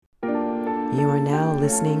You are now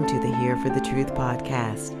listening to the Here for the Truth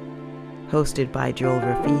podcast, hosted by Joel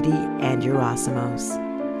Rafidi and Yerasimos.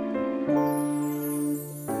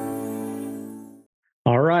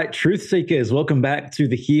 All right, truth seekers, welcome back to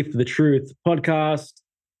the Here for the Truth podcast.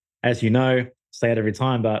 As you know, say it every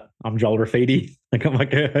time, but I'm Joel Rafidi. I got my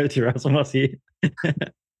co-host Yerasimos here.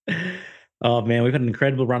 Oh man, we've had an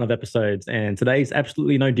incredible run of episodes, and today's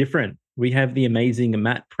absolutely no different. We have the amazing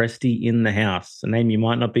Matt Presti in the house, a name you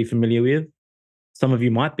might not be familiar with. Some of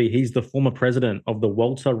you might be. He's the former president of the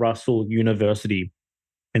Walter Russell University.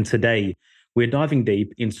 And today we're diving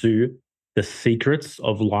deep into the secrets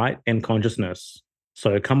of light and consciousness.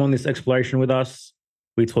 So come on this exploration with us.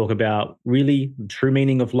 We talk about really the true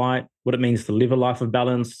meaning of light, what it means to live a life of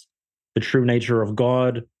balance, the true nature of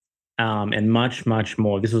God, and much, much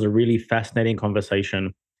more. This is a really fascinating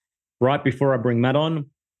conversation. Right before I bring Matt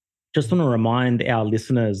on, just want to remind our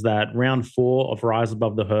listeners that round 4 of Rise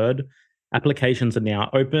Above the Herd applications are now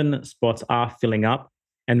open, spots are filling up,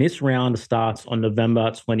 and this round starts on November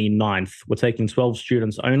 29th. We're taking 12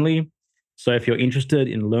 students only. So if you're interested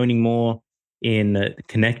in learning more, in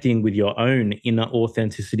connecting with your own inner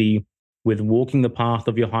authenticity, with walking the path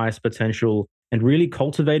of your highest potential, and really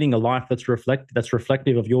cultivating a life that's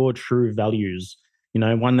reflective of your true values,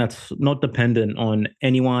 one that's not dependent on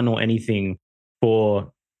anyone or anything for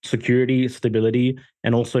security, stability,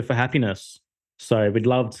 and also for happiness. So we'd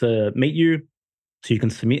love to meet you. So you can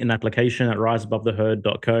submit an application at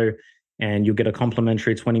riseabovetheherd.co and you'll get a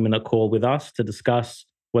complimentary 20-minute call with us to discuss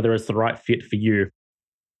whether it's the right fit for you.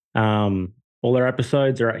 All our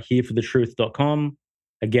episodes are at hereforthetruth.com.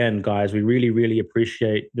 Again, guys, we really, really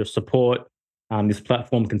appreciate your support. This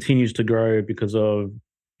platform continues to grow because of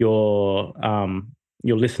your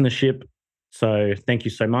listenership. So thank you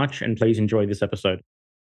so much, and please enjoy this episode.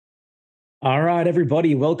 All right,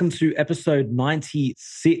 everybody, welcome to episode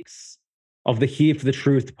 96 of the Here for the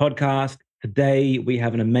Truth podcast. Today, we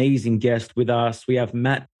have an amazing guest with us. We have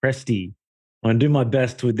Matt Presti. I'm going to do my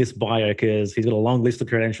best with this bio because he's got a long list of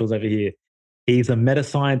credentials over here. He's a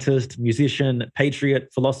meta-scientist, musician, patriot,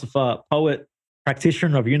 philosopher, poet,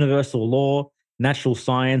 practitioner of universal law, natural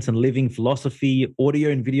science and living philosophy, audio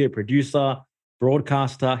and video producer,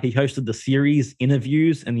 broadcaster. He hosted the series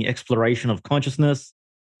Interviews and the Exploration of Consciousness.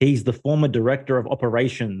 He's the former director of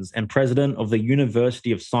operations and president of the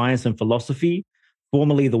University of Science and Philosophy,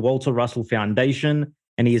 formerly the Walter Russell Foundation,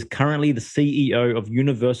 and he is currently the CEO of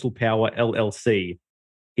Universal Power LLC.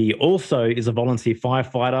 He also is a volunteer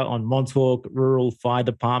firefighter on Montauk Rural Fire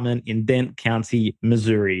Department in Dent County,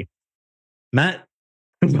 Missouri. Matt,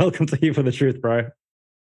 welcome to Here for the Truth, bro.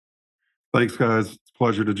 Thanks, guys. It's a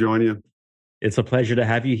pleasure to join you. It's a pleasure to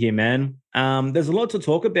have you here, man. There's a lot to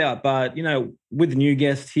talk about, but, with new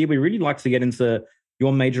guests here, we really like to get into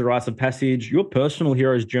your major rites of passage, your personal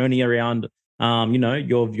hero's journey around,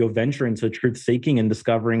 your venture into truth seeking and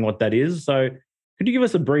discovering what that is. So could you give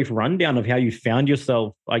us a brief rundown of how you found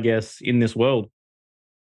yourself, I guess, in this world?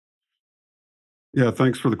 Yeah,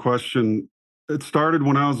 thanks for the question. It started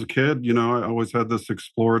when I was a kid. I always had this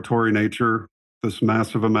exploratory nature, this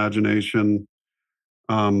massive imagination.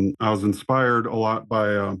 I was inspired a lot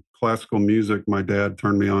by classical music my dad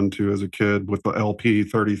turned me on to as a kid with the LP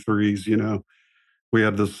 33s. We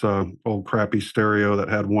had this old crappy stereo that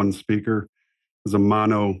had one speaker. It was a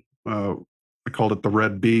mono, I called it the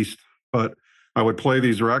Red Beast. But I would play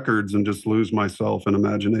these records and just lose myself in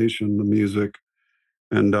imagination, the music,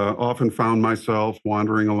 and often found myself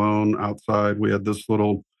wandering alone outside. We had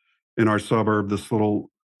in our suburb, this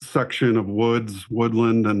little section of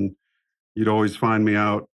woodland, and you'd always find me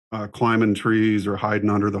out climbing trees or hiding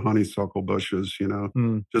under the honeysuckle bushes,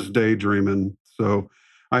 just daydreaming. So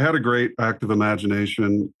I had a great active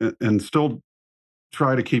imagination and still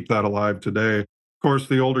try to keep that alive today. Of course,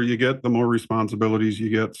 the older you get, the more responsibilities you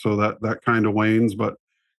get. So that kind of wanes, but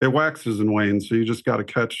it waxes and wanes. So you just got to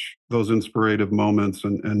catch those inspirative moments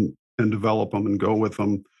and develop them and go with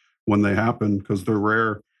them when they happen because they're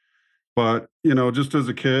rare. But, just as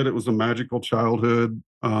a kid, it was a magical childhood.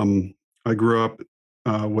 I grew up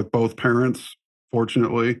with both parents,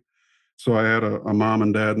 fortunately. So I had a mom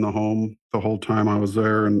and dad in the home the whole time I was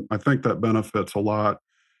there. And I think that benefits a lot.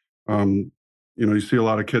 You see a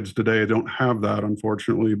lot of kids today don't have that,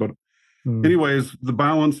 unfortunately. But anyways, the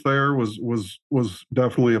balance there was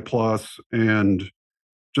definitely a plus. And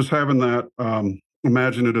just having that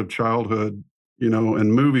imaginative childhood,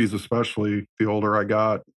 in movies especially, the older I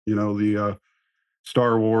got, the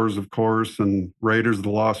Star Wars, of course, and Raiders of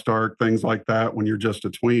the Lost Ark, things like that. When you're just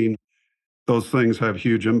a tween, those things have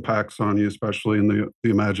huge impacts on you, especially in the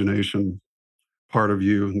imagination part of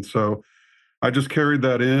you. And so I just carried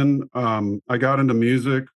that in. I got into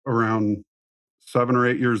music around 7 or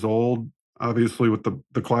 8 years old, obviously with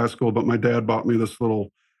the classical, but my dad bought me this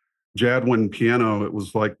little Jadwin piano. It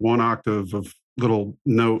was like one octave of little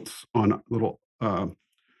notes on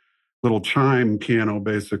little chime piano,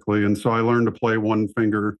 basically. And so I learned to play one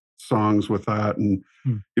finger songs with that. And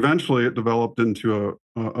eventually it developed into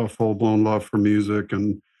a full blown love for music.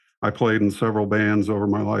 And I played in several bands over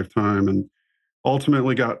my lifetime and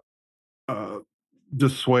ultimately got uh,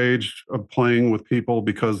 dissuaged of playing with people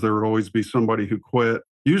because there would always be somebody who quit.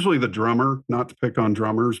 Usually the drummer, not to pick on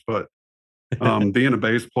drummers, but being a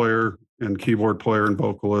bass player and keyboard player and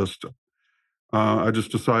vocalist, I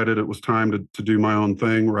just decided it was time to do my own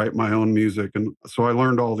thing, write my own music. And so I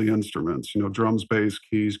learned all the instruments, drums, bass,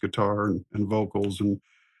 keys, guitar, and vocals. And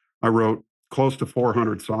I wrote close to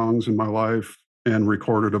 400 songs in my life and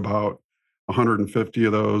recorded about 150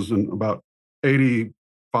 of those, and about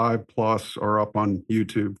 85 plus are up on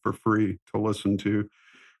YouTube for free to listen to.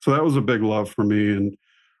 So that was a big love for me. And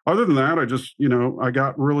other than that, I just, I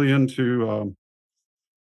got really into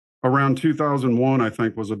around 2001, I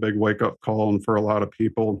think, was a big wake up call and for a lot of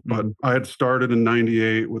people. But I had started in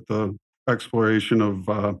 98 with the exploration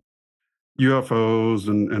of UFOs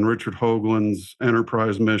and Richard Hoagland's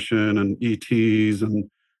Enterprise mission and ETs and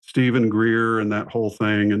Stephen Greer and that whole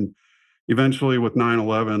thing. And eventually with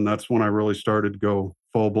 9/11, that's when I really started to go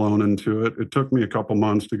full blown into it. It took me a couple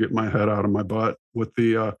months to get my head out of my butt with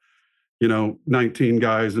the 19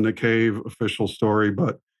 guys in a cave official story.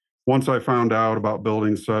 But once I found out about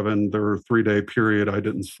Building 7, there were a 3-day period I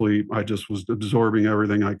didn't sleep. I just was absorbing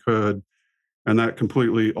everything I could. And that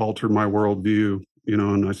completely altered my worldview,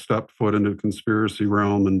 and I stepped foot into the conspiracy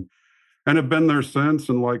realm and have been there since.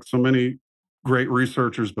 And like so many great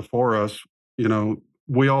researchers before us,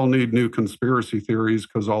 we all need new conspiracy theories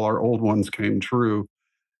because all our old ones came true,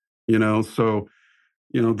 so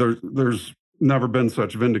there's never been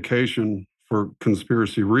such vindication for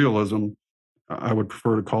conspiracy realism, I would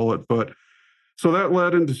prefer to call it. But so that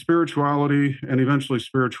led into spirituality, and eventually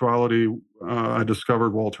spirituality. I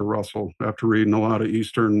discovered Walter Russell after reading a lot of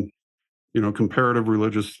Eastern, comparative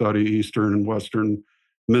religious study, Eastern and Western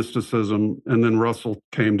mysticism. And then Russell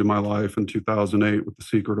came to my life in 2008 with The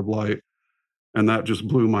Secret of Light. And that just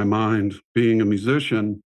blew my mind, being a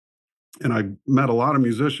musician. And I met a lot of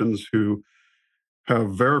musicians who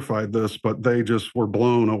have verified this, but they just were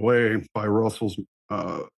blown away by Russell's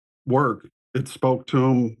work. It spoke to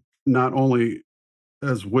them not only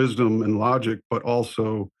as wisdom and logic, but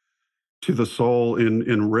also to the soul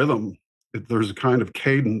in rhythm. There's a kind of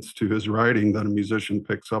cadence to his writing that a musician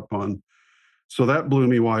picks up on. So that blew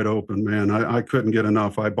me wide open, man. I couldn't get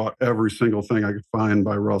enough. I bought every single thing I could find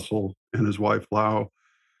by Russell and his wife, Lau,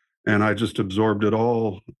 and I just absorbed it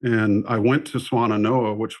all. And I went to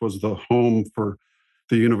Swannanoa, which was the home for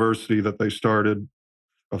the university that they started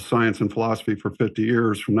of science and philosophy for 50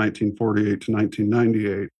 years from 1948 to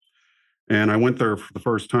 1998. And I went there for the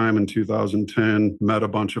first time in 2010, met a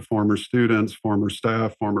bunch of former students, former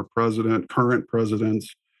staff, former president, current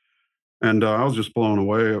presidents. And I was just blown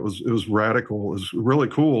away. It was radical. It was really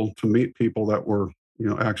cool to meet people that were,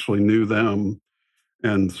 actually knew them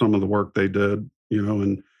and some of the work they did,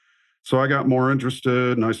 and so I got more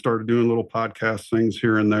interested and I started doing little podcast things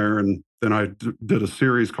here and there. And then I did a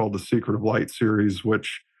series called the Secret of Light series,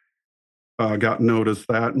 which got noticed.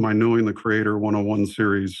 That my Knowing the Creator 101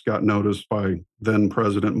 series got noticed by then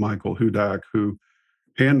President Michael Hudak, who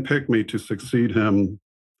handpicked me to succeed him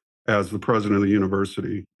as the president of the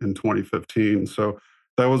university in 2015. So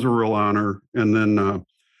that was a real honor. And then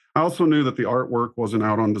I also knew that the artwork wasn't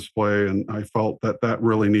out on display, and I felt that that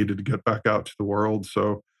really needed to get back out to the world.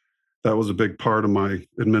 So that was a big part of my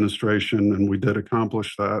administration, and we did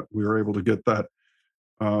accomplish that. We were able to get that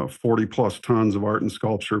 40 plus tons of art and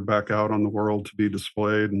sculpture back out on the world to be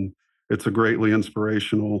displayed. And it's a greatly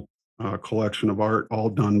inspirational collection of art, all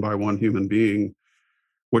done by one human being,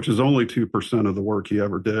 which is only 2% of the work he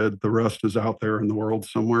ever did. The rest is out there in the world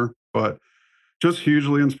somewhere, but just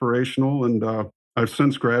hugely inspirational. And I've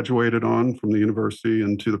since graduated on from the university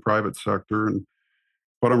into the private sector.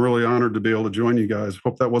 But I'm really honored to be able to join you guys.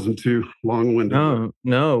 Hope that wasn't too long-winded.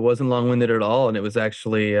 No, it wasn't long-winded at all, and it was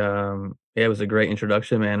actually, it was a great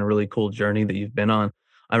introduction, man, a really cool journey that you've been on.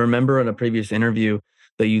 I remember in a previous interview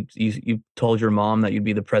that you told your mom that you'd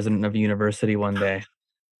be the president of a university one day,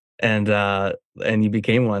 and you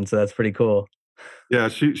became one, so that's pretty cool. Yeah,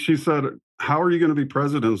 she said, "How are you going to be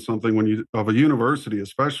president of something of a university,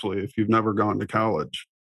 especially if you've never gone to college?"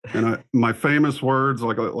 And my famous words,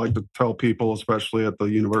 like I like to tell people, especially at the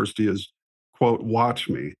university, is quote, "Watch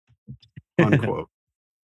me," unquote.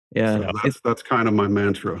 Yeah, So that's kind of my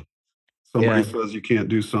mantra. Somebody says you can't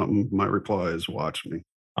do something, my reply is, "Watch me."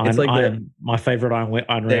 It's like My favorite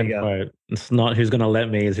Ayn there you Rand go. quote. It's not who's going to let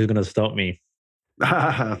me, it's who's going to stop me.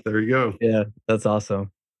 There you go. Yeah, that's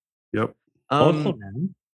awesome. Yep. Also, Um,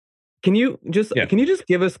 man. can you just Yeah.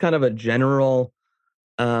 give us kind of a general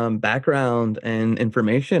background and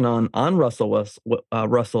information on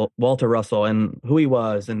Walter Russell and who he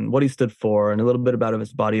was and what he stood for and a little bit about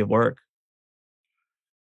his body of work?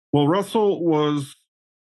 Well, Russell was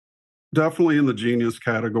definitely in the genius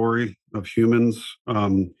category of humans.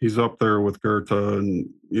 He's up there with Goethe and,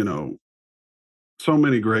 so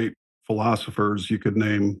many great philosophers you could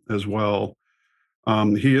name as well.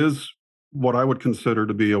 He is what I would consider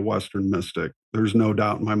to be a Western mystic. There's no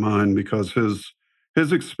doubt in my mind because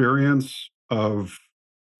his experience of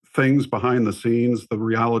things behind the scenes, the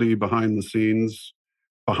reality behind the scenes,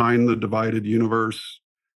 behind the divided universe,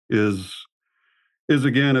 is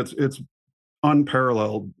again it's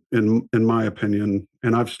unparalleled in my opinion.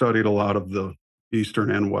 And I've studied a lot of the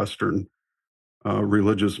Eastern and Western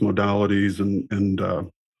religious modalities and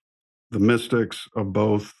the mystics of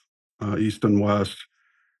both East and West,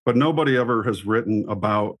 but nobody ever has written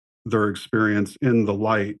about their experience in the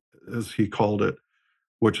light, as he called it,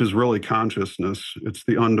 which is really consciousness. It's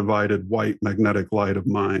the undivided white magnetic light of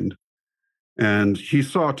mind. And he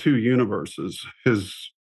saw two universes.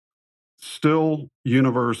 His still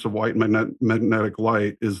universe of white magnetic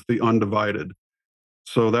light is the undivided.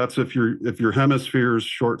 So that's if your hemispheres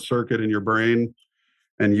short circuit in your brain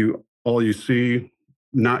and you all you see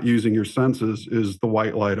not using your senses is the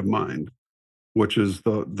white light of mind, which is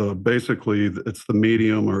the basically it's the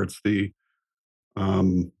medium, or it's the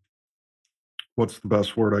um, what's the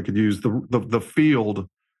best word I could use, the field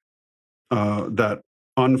that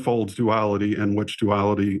unfolds duality and which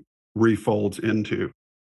duality refolds into.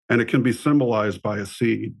 And it can be symbolized by a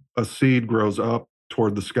seed. A seed grows up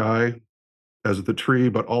toward the sky as the tree,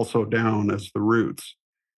 but also down as the roots.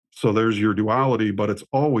 So there's your duality, but it's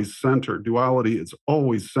always centered. Duality is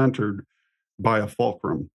always centered by a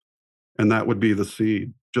fulcrum, and that would be the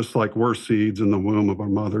seed. Just like we're seeds in the womb of our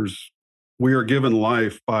mothers, we are given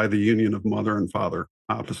life by the union of mother and father,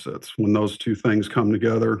 opposites. When those two things come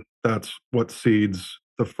together, that's what seeds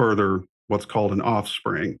the further what's called an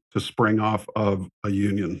offspring, to spring off of a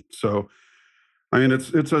union. So I mean,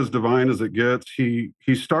 it's as divine as it gets. He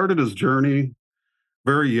started his journey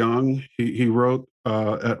very young. He wrote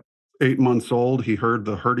at 8 months old. He heard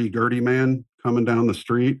the hurdy-gurdy man coming down the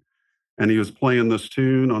street, and he was playing this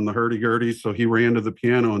tune on the hurdy-gurdy. So he ran to the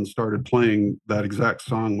piano and started playing that exact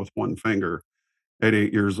song with one finger at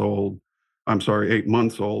 8 years old. I'm sorry, 8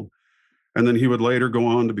 months old. And then he would later go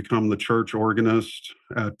on to become the church organist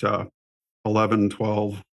at 11,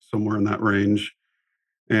 12, somewhere in that range.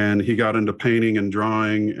 And he got into painting and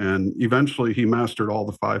drawing, and eventually he mastered all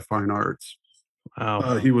the five fine arts.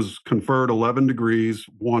 Wow. He was conferred 11 degrees,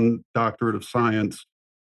 one doctorate of science,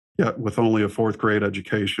 yet with only a fourth grade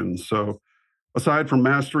education. So aside from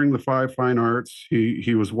mastering the five fine arts,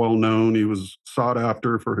 he was well known. He was sought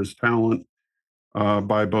after for his talent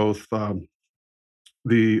by both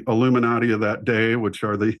the Illuminati of that day, which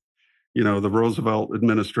are the Roosevelt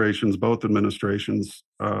administrations, both administrations.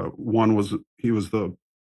 One was he was the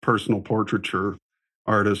personal portraiture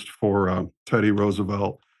artist for Teddy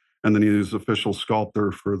Roosevelt, and then he was official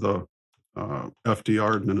sculptor for the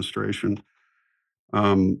FDR administration.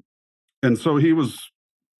 Um, and so he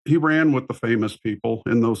ran with the famous people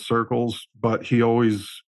in those circles, but he always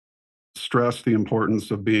stressed the importance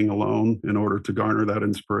of being alone in order to garner that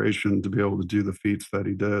inspiration to be able to do the feats that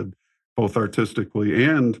he did, both artistically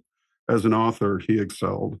and as an author. He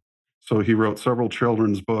excelled. So he wrote several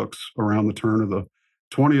children's books around the turn of the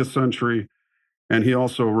 20th century. And he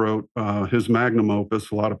also wrote his magnum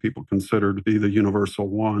opus, a lot of people consider to be the Universal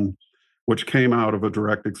One, which came out of a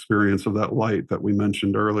direct experience of that light that we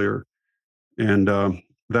mentioned earlier. And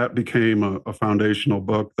that became a foundational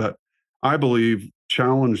book that I believe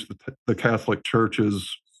challenged the Catholic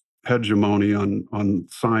Church's hegemony on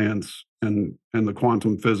science and the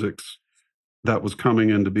quantum physics that was coming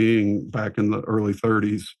into being back in the early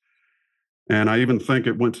 30s. And I even think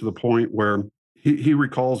it went to the point where he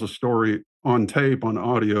recalls a story on tape, on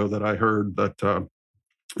audio, that I heard that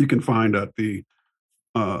you can find at the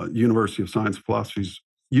University of Science and Philosophy's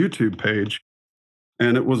YouTube page.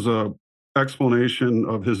 And it was a explanation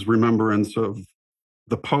of his remembrance of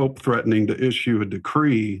the Pope threatening to issue a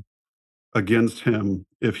decree against him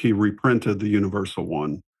if he reprinted the Universal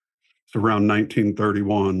One. So around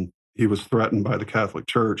 1931, he was threatened by the Catholic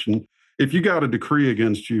Church. And if you got a decree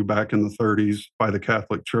against you back in the 30s by the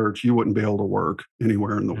Catholic Church, you wouldn't be able to work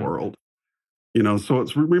anywhere in the world. So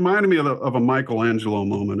it's reminding me of a Michelangelo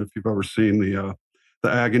moment. If you've ever seen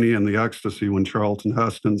the agony and the ecstasy when Charlton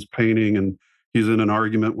Heston's painting and he's in an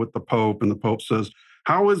argument with the Pope, and the Pope says,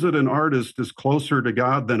 "How is it an artist is closer to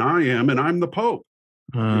God than I am, and I'm the Pope?"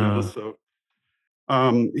 So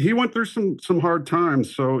he went through some hard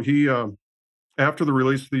times. So he after the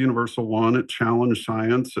release of the Universal One, it challenged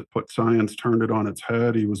science. It put science, turned it on its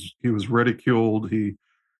head. He was ridiculed.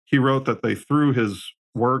 He wrote that they threw his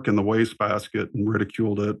work in the wastebasket and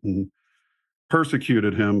ridiculed it and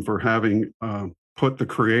persecuted him for having put the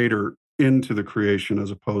creator into the creation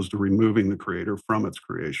as opposed to removing the creator from its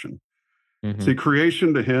creation. Mhm. See,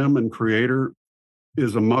 creation to him and creator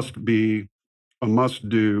is a must be, a must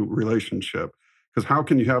do relationship. Because how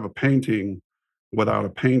can you have a painting without a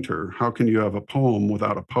painter? How can you have a poem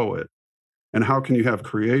without a poet? And how can you have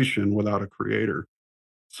creation without a creator?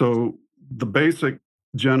 So the basic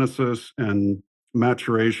genesis and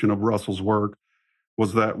maturation of Russell's work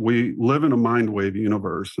was that we live in a mind wave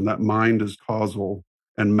universe, and that mind is causal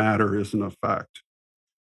and matter is an effect.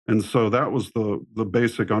 And so that was the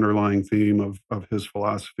basic underlying theme of his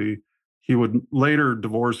philosophy. He would later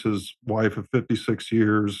divorce his wife of 56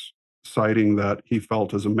 years, citing that he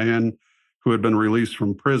felt as a man who had been released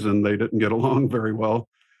from prison, they didn't get along very well.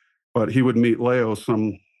 But he would meet Leo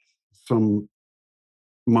some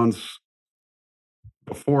months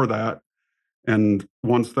before that, and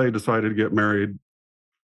once they decided to get married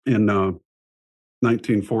in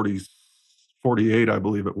 1948, I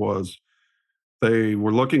believe it was, they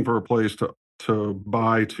were looking for a place to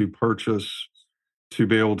buy, to purchase, to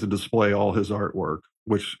be able to display all his artwork,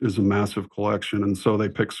 which is a massive collection. And so they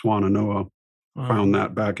picked Swannanoa, found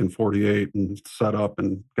that back in 48 and set up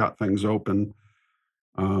and got things open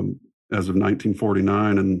as of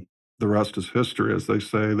 1949. And the rest is history, as they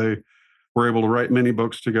say. They were able to write many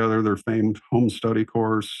books together. Their famed home study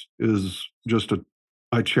course is just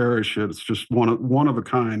I cherish it. It's just one of a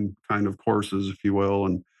kind of courses, if you will.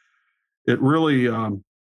 And it really,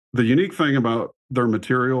 the unique thing about their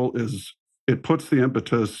material is it puts the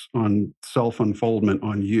impetus on self-unfoldment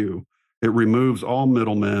on you. It removes all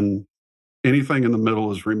middlemen. Anything in the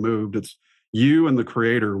middle is removed. It's you and the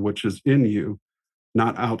creator, which is in you,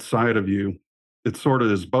 not outside of you. It sort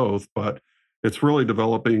of is both, but it's really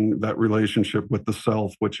developing that relationship with the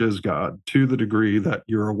self, which is God, to the degree that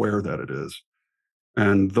you're aware that it is.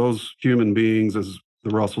 And those human beings, as the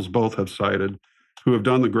Russells both have cited, who have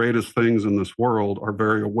done the greatest things in this world, are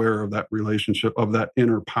very aware of that relationship, of that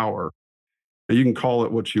inner power. And you can call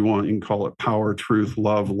it what you want. You can call it power, truth,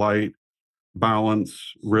 love, light,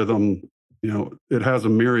 balance, rhythm. It has a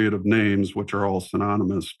myriad of names, which are all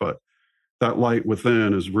synonymous, but that light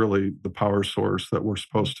within is really the power source that we're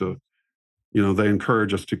supposed to, they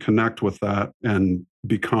encourage us to connect with that and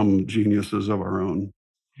become geniuses of our own.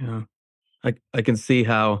 Yeah. I can see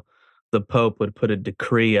how the Pope would put a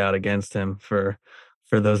decree out against him for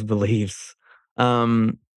those beliefs.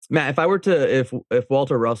 Matt, if I were to if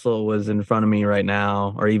Walter Russell was in front of me right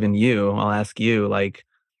now, or even you, I'll ask you, like,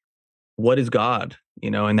 what is God?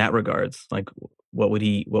 In that regards, like, what would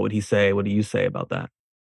he say? What do you say about that?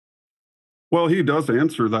 Well, he does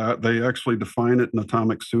answer that. They actually define it in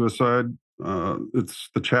Atomic Suicide. It's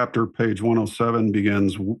the chapter, page 107,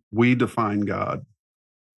 begins, "We define God."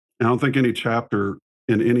 I don't think any chapter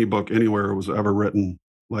in any book anywhere was ever written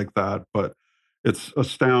like that, but it's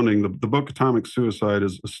astounding. The book Atomic Suicide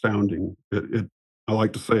is astounding. I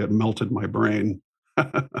like to say it melted my brain.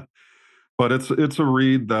 But it's a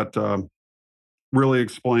read that really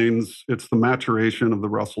explains, it's the maturation of the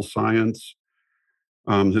Russell science.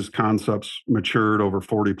 His concepts matured over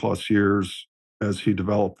 40 plus years as he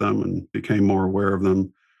developed them and became more aware of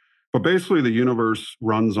them. But basically, the universe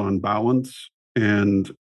runs on balance,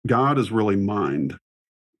 and God is really mind.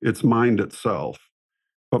 It's mind itself.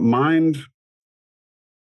 But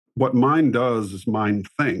what mind does is mind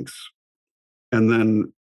thinks. And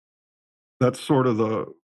then that's sort of the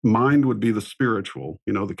mind would be the spiritual,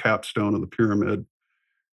 the capstone of the pyramid.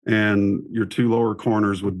 And your two lower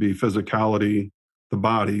corners would be physicality, the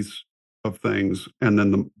bodies of things, and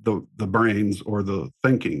then the brains, or the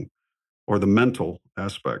thinking, or the mental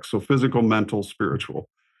aspects. So physical, mental, spiritual.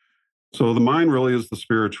 So the mind really is the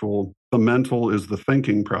spiritual. The mental is the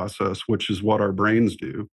thinking process, which is what our brains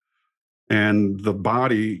do. And the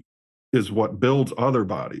body is what builds other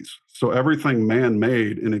bodies. So everything man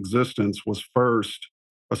made in existence was first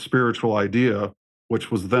a spiritual idea,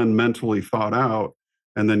 which was then mentally thought out.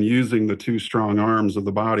 And then using the two strong arms of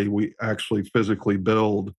the body, we actually physically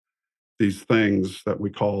build these things that we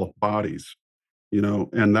call bodies,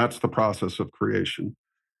 and that's the process of creation.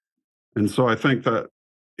 And so I think that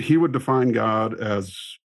he would define God as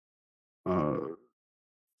uh,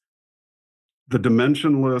 the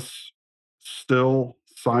dimensionless, still,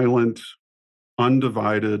 silent,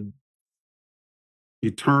 undivided,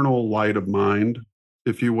 eternal light of mind,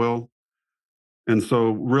 if you will. And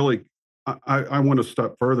so really, I want to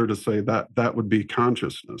step further to say that that would be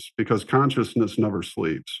consciousness, because consciousness never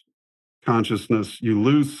sleeps. Consciousness, you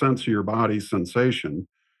lose sense of your body sensation,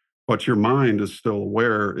 but your mind is still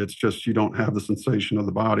aware. It's just you don't have the sensation of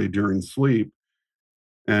the body during sleep.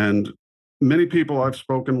 And many people I've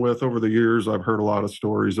spoken with over the years, I've heard a lot of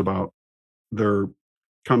stories about their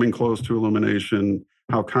coming close to illumination,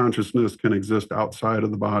 how consciousness can exist outside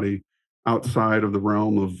of the body, outside of the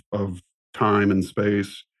realm of time and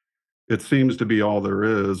space. It seems to be all there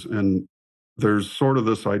is. And there's sort of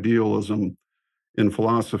this idealism in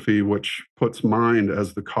philosophy which puts mind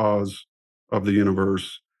as the cause of the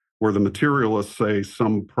universe, where the materialists say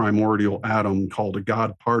some primordial atom called a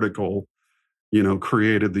God particle,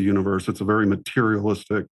 created the universe. It's a very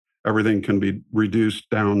materialistic, everything can be reduced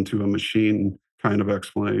down to a machine kind of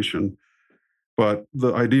explanation. But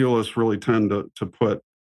the idealists really tend to put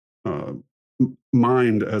uh,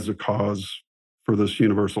 mind as a cause for this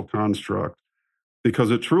universal construct, because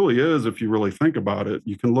it truly is, if you really think about it.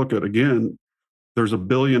 You can look at, again, there's a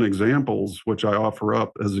billion examples, which I offer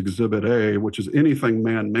up as Exhibit A, which is anything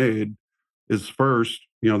man-made is first.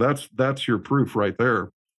 That's your proof right there.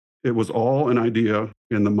 It was all an idea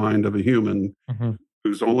in the mind of a human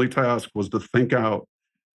whose only task was to think out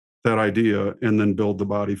that idea and then build the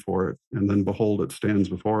body for it. And then behold, it stands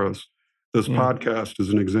before us. This podcast is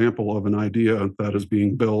an example of an idea that is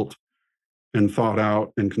being built and thought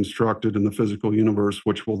out and constructed in the physical universe,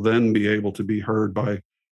 which will then be able to be heard by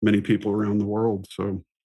many people around the world. So,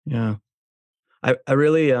 Yeah. I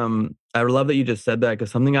really I love that you just said that,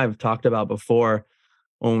 because something I've talked about before,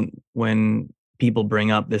 when people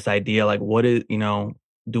bring up this idea, like, what is,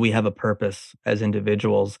 do we have a purpose as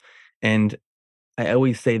individuals? And I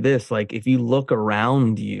always say this, like, if you look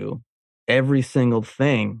around you, every single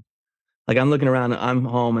thing, like, I'm looking around, I'm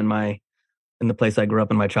home in the place I grew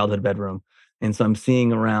up, in my childhood bedroom. And so I'm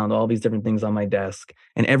seeing around all these different things on my desk,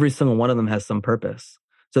 and every single one of them has some purpose.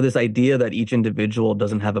 So this idea that each individual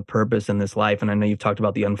doesn't have a purpose in this life, and I know you've talked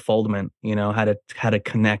about the unfoldment, how to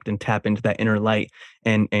connect and tap into that inner light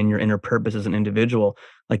and your inner purpose as an individual.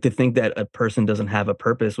 Like, to think that a person doesn't have a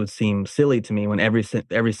purpose would seem silly to me, when every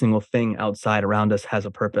single thing outside around us has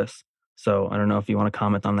a purpose. So I don't know if you want to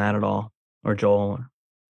comment on that at all, or Joel.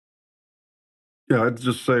 yeah, I'd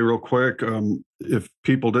just say real quick, if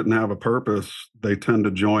people didn't have a purpose, they tend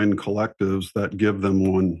to join collectives that give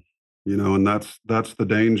them one, and that's the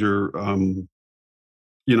danger. The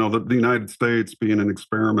United States, being an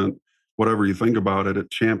experiment, whatever you think about it,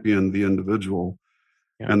 it championed the individual.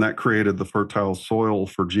 Yeah. And that created the fertile soil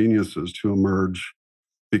for geniuses to emerge,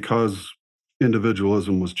 because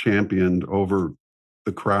individualism was championed over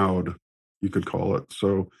the crowd, you could call it.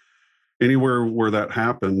 So anywhere where that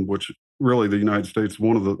happened, which really the United States,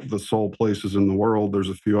 one of the sole places in the world, there's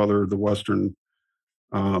a few other, the Western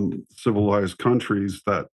civilized countries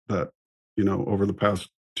that over the past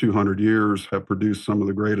 200 years have produced some of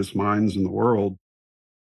the greatest minds in the world.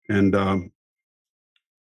 And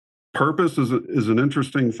purpose is an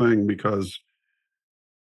interesting thing, because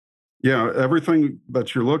everything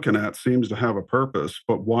that you're looking at seems to have a purpose,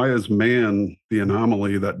 but why is man the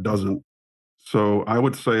anomaly that doesn't? So I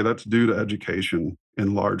would say that's due to education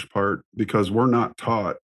in large part, because we're not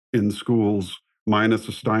taught in schools, minus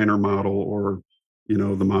a Steiner model or,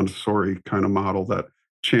 the Montessori kind of model that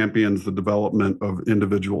champions the development of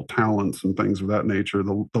individual talents and things of that nature,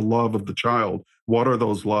 the love of the child. What are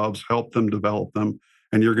those loves? Help them develop them,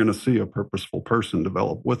 and you're going to see a purposeful person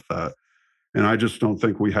develop with that. And I just don't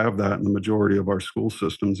think we have that in the majority of our school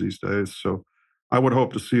systems these days. So I would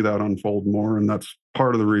hope to see that unfold more. And that's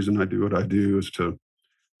part of the reason I do what I do, is to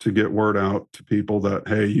get word out to people that,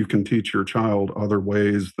 hey, you can teach your child other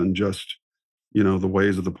ways than just, the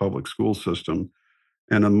ways of the public school system.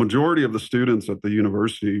 And a majority of the students at the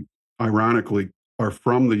university, ironically, are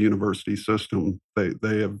from the university system.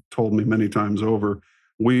 They have told me many times over,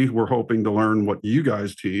 we were hoping to learn what you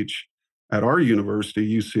guys teach at our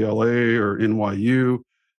university, UCLA or NYU,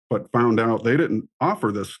 but found out they didn't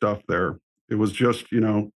offer this stuff there. It was just,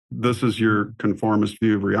 this is your conformist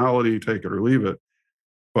view of reality, take it or leave it.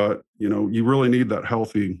 But, you really need that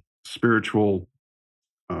healthy spiritual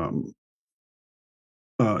um,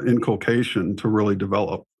 inculcation to really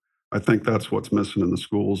develop. I think that's what's missing in the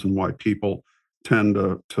schools, and why people tend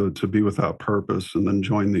to be without purpose and then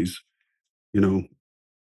join these, you know,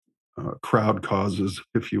 crowd causes,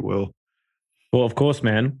 if you will. Well, of course,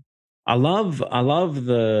 man. I love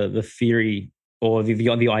the theory, or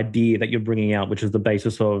the idea that you're bringing out, which is the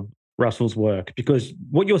basis of Russell's work? Because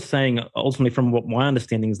what you're saying, ultimately, from what my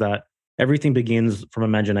understanding is that everything begins from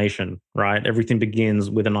imagination, right? Everything begins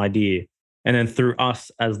with an idea. And then through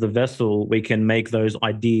us as the vessel, we can make those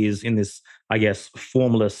ideas in this, I guess,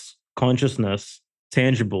 formless consciousness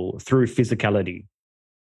tangible through physicality.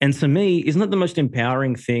 And to me, isn't it the most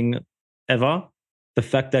empowering thing ever? The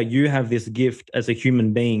fact that you have this gift as a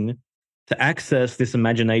human being to access this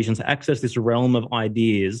imagination, to access this realm of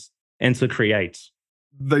ideas and to create.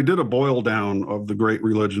 They did a boil down of the great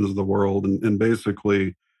religions of the world, and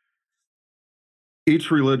basically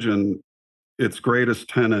each religion, its greatest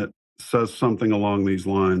tenet, says something along these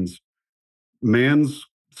lines. Man's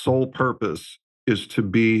sole purpose is to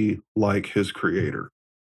be like his creator.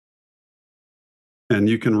 And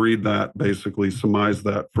you can read that, basically surmise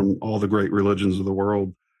that from all the great religions of the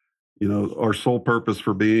world. You know, our sole purpose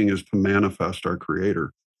for being is to manifest our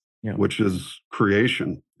creator, Yeah. which is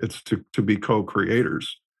creation. It's to be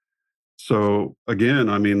co-creators. So again,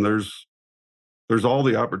 I mean, there's all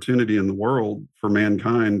the opportunity in the world for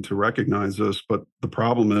mankind to recognize this, but the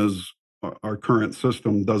problem is our current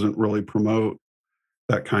system doesn't really promote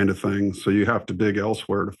that kind of thing. So you have to dig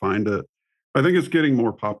elsewhere to find it. I think it's getting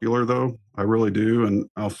more popular, though. I really do. And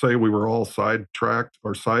I'll say we were all sidetracked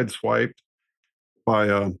or sideswiped by,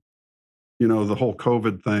 the whole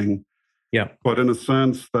COVID thing. Yeah. But in a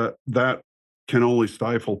sense, that can only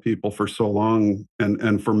stifle people for so long.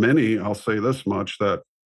 And for many, I'll say this much, that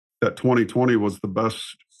 2020 was the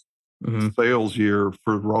best sales year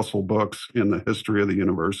for Russell books in the history of the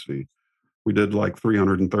university. We did like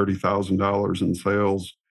 $330,000 in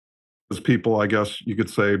sales. As people, I guess you could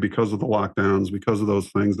say, because of the lockdowns, because of those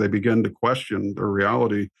things, they begin to question their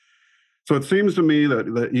reality. So it seems to me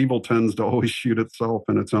that evil tends to always shoot itself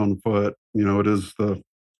in its own foot. You know, it is the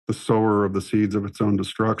sower of the seeds of its own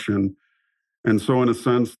destruction. And so in a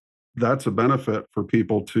sense, that's a benefit for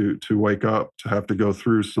people to wake up, to have to go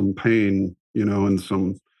through some pain, and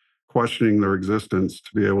some questioning their existence, to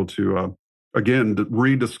be able to again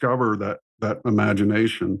rediscover that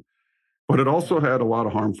imagination. But it also had a lot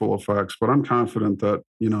of harmful effects. But I'm confident that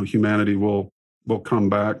humanity will come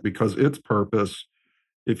back, because its purpose,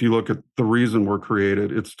 if you look at the reason we're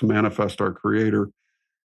created, it's to manifest our creator.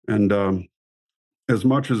 And as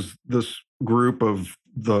much as this group of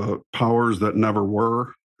the powers that never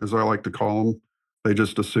were, as I like to call them, they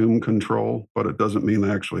just assume control, but it doesn't mean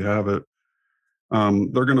they actually have it.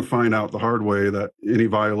 They're going to find out the hard way that any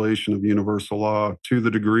violation of universal law, to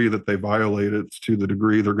the degree that they violate it, it's to the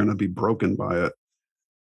degree they're going to be broken by it.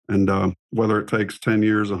 And whether it takes 10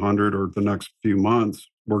 years, 100, or the next few months,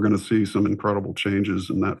 we're going to see some incredible changes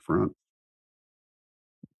in that front.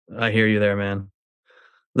 I hear you there, man.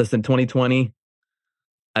 Listen, 2020,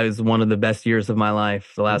 it was one of the best years of my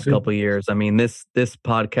life, the last couple of years. I mean, this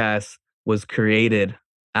podcast was created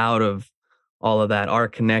out of all of that, our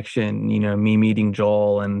connection, me meeting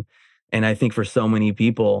Joel, and I think for so many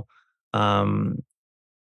people, um,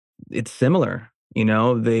 it's similar.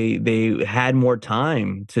 They had more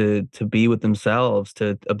time to be with themselves,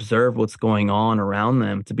 to observe what's going on around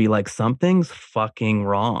them, to be like, something's fucking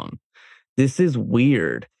wrong. This is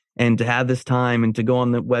weird. And to have this time and to go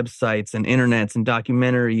on the websites and internets and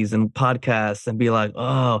documentaries and podcasts and be like,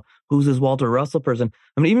 oh, who's this Walter Russell person?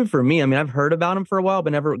 I mean, even for me, I mean, I've heard about him for a while,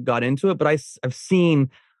 but never got into it. But I've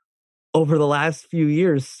seen over the last few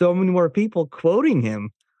years so many more people quoting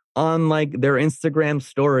him on like their Instagram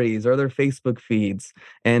stories or their Facebook feeds.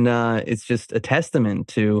 And it's just a testament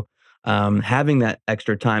to having that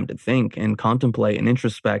extra time to think and contemplate and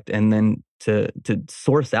introspect, and then to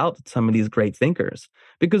source out some of these great thinkers.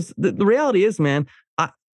 Because the reality is, man,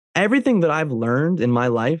 everything that I've learned in my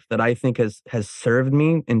life that I think has served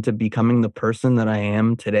me into becoming the person that I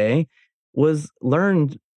am today was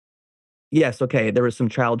learned. Yes, okay, there was some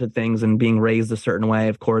childhood things, and being raised a certain way,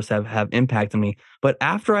 of course, have impacted me. But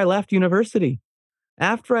after I left university,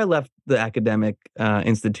 after I left the academic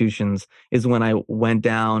institutions, is when I went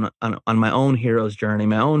down on my own hero's journey,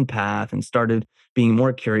 my own path, and started being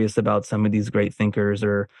more curious about some of these great thinkers,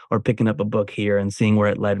 or picking up a book here and seeing where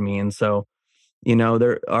it led me. And so,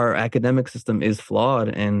 our academic system is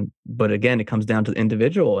flawed, but again, it comes down to the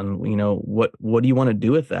individual, and what do you want to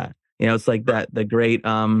do with that? It's like that the great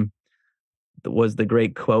was the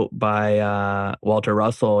great quote by Walter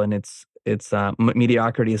Russell, and it's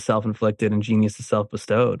mediocrity is self-inflicted and genius is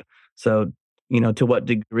self-bestowed. So, to what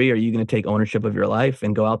degree are you going to take ownership of your life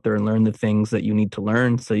and go out there and learn the things that you need to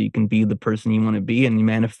learn so you can be the person you want to be, and you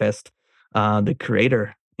manifest the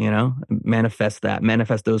creator, manifest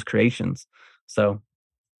those creations. So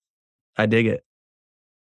I dig it.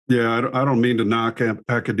 Yeah, I don't mean to knock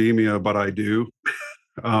academia, but I do.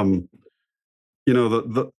 Um,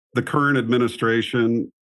 the the current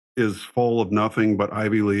administration is full of nothing but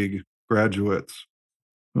Ivy League graduates.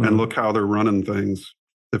 And look how they're running things.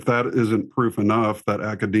 If that isn't proof enough that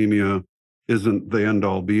academia isn't the end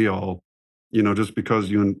all be all, just because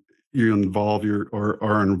you involve or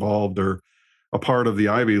are involved or a part of the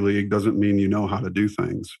Ivy League doesn't mean you know how to do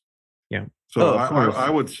things. Yeah. So I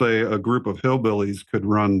would say a group of hillbillies could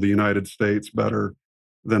run the United States better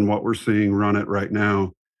than what we're seeing run it right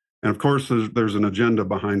now. And of course, there's an agenda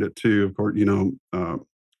behind it too. Of course,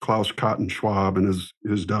 Klaus Cotton Schwab and his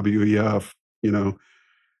WEF.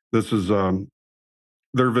 This is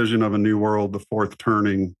their vision of a new world, the fourth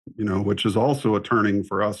turning. Which is also a turning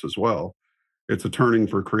for us as well. It's a turning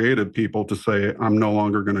for creative people to say, I'm no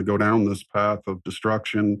longer going to go down this path of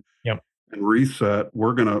destruction. Yep. And reset.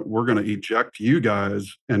 We're gonna eject you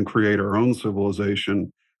guys and create our own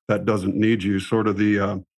civilization that doesn't need you. Sort of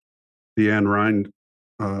the Ayn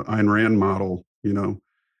Rand model.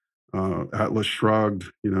 Atlas Shrugged.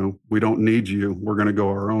 We don't need you. We're going to go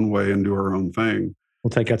our own way and do our own thing.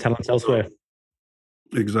 We'll take our talents elsewhere.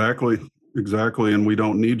 Exactly. And we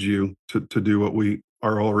don't need you to do what we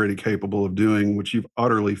are already capable of doing, which you've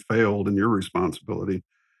utterly failed in your responsibility.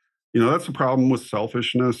 That's the problem with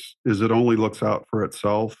selfishness, is it only looks out for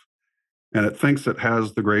itself and it thinks it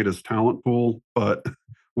has the greatest talent pool, but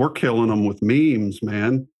we're killing them with memes,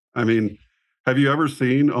 man. I mean, have you ever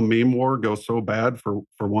seen a meme war go so bad for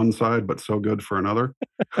one side, but so good for another?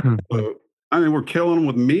 We're killing them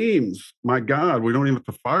with memes. My God, we don't even have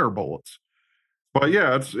to fire bullets. But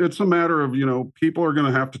yeah, it's a matter of, people are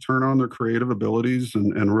going to have to turn on their creative abilities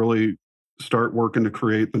and really start working to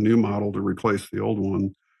create the new model to replace the old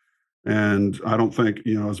one. And I don't think,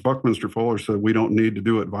 as Buckminster Fuller said, we don't need to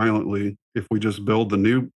do it violently. If we just build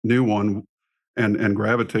the new one and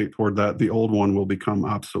gravitate toward that, the old one will become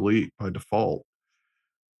obsolete by default.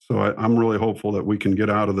 So I'm really hopeful that we can get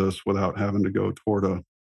out of this without having to go toward a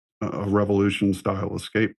revolution style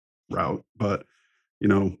escape route. But,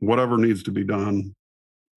 whatever needs to be done.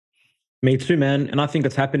 Me too, man. And I think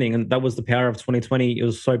it's happening. And that was the power of 2020. It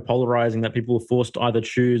was so polarizing that people were forced to either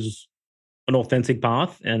choose an authentic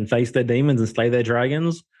path and face their demons and slay their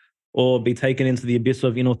dragons, or be taken into the abyss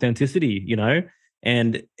of inauthenticity.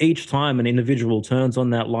 And each time an individual turns on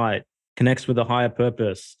that light, connects with a higher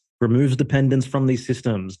purpose, removes dependence from these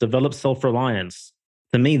systems, develops self-reliance.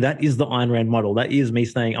 To me, that is the Ayn Rand model. That is me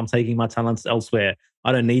saying, I'm taking my talents elsewhere.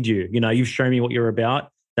 I don't need you. You've shown me what you're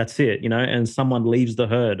about. That's it, and someone leaves the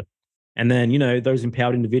herd. And then, those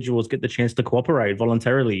empowered individuals get the chance to cooperate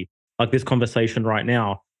voluntarily, like this conversation right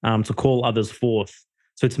now, to call others forth.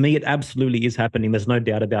 So to me, it absolutely is happening. There's no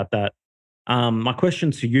doubt about that. My question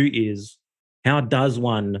to you is, how does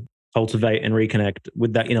one cultivate and reconnect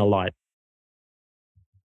with that inner light?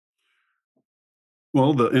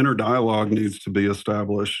 Well, the inner dialogue needs to be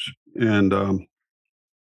established. And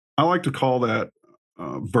I like to call that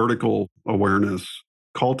vertical awareness,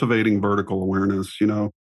 cultivating vertical awareness.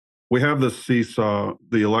 We have this seesaw,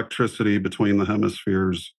 the electricity between the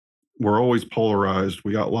hemispheres. We're always polarized.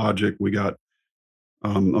 We got logic, we got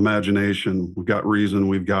imagination, we've got reason,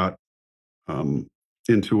 we've got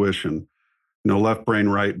intuition. Left brain,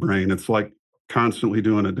 right brain. It's like constantly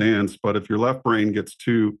doing a dance. But if your left brain gets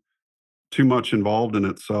too much involved in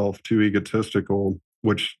itself, too egotistical,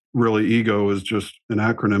 which really ego is just an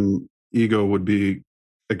acronym. Ego would be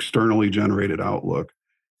externally generated outlook.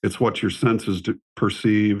 It's what your senses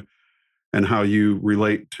perceive and how you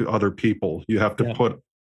relate to other people. You have to put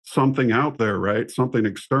something out there, right? Something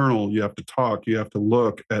external. You have to talk, you have to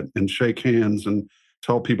look at and shake hands and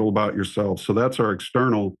tell people about yourself. So that's our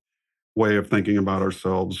external way of thinking about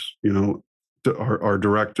ourselves, our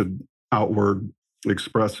directed outward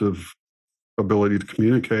expressive ability to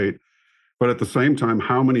communicate. But at the same time,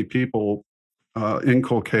 how many people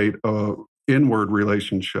inculcate a inward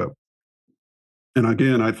relationship? And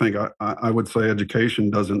again, I think I would say education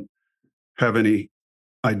doesn't have any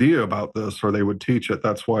idea about this, or they would teach it.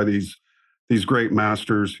 That's why these great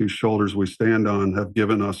masters whose shoulders we stand on have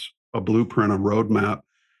given us a blueprint, a roadmap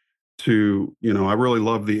to, I really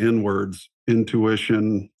love the N words: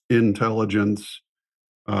 intuition, intelligence,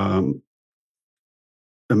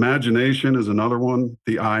 imagination is another one.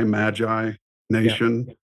 The I Magi Nation,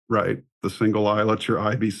 right? The single I, let your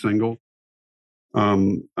I be single.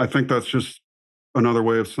 I think that's just another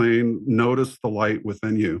way of saying, notice the light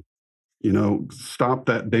within you. Stop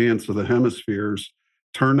that dance of the hemispheres,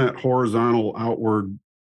 turn that horizontal, outward,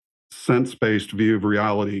 sense-based view of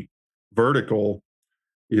reality vertical,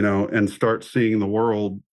 and start seeing the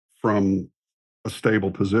world from a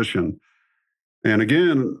stable position. And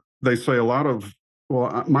again, they say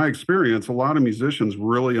my experience, a lot of musicians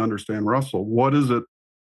really understand Russell. What is it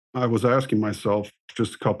I was asking myself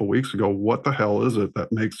just a couple weeks ago, what the hell is it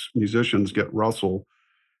that makes musicians get Russell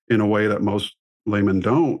in a way that most laymen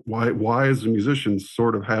don't? Why is the musician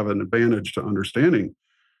sort of have an advantage to understanding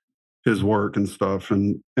his work and stuff?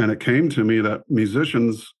 And it came to me that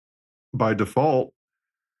musicians, by default,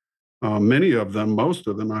 many of them, most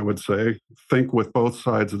of them, I would say, think with both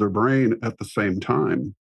sides of their brain at the same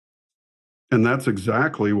time. And that's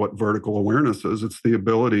exactly what vertical awareness is. It's the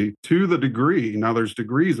ability, to the degree, now there's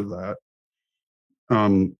degrees of that,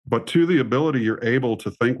 but to the ability you're able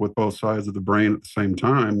to think with both sides of the brain at the same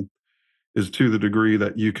time is to the degree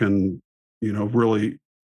that you can, really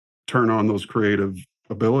turn on those creative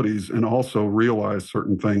abilities and also realize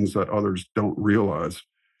certain things that others don't realize.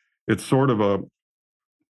 It's sort of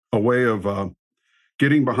a way of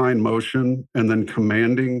getting behind motion and then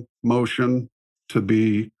commanding motion to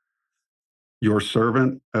be your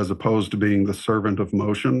servant as opposed to being the servant of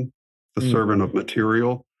motion, the servant of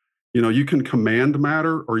material. You can command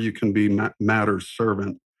matter or you can be matter's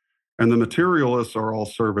servant. And the materialists are all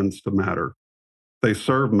servants to matter. They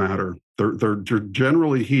serve matter. They're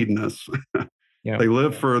generally hedonists. Yeah. They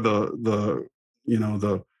live for the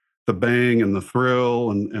the bang and the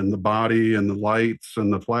thrill and the body and the lights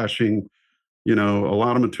and the flashing. A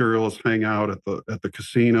lot of materialists hang out at the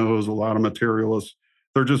casinos. A lot of materialists,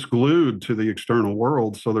 they're just glued to the external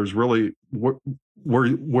world. So there's really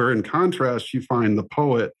where in contrast you find the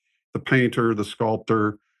poet, the painter, the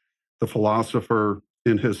sculptor, the philosopher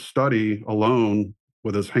in his study alone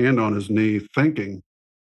with his hand on his knee thinking,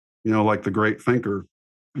 like the great thinker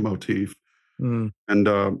motif. And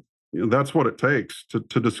that's what it takes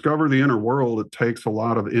to discover the inner world. It takes a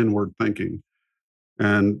lot of inward thinking.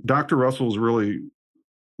 And Dr. Russell's really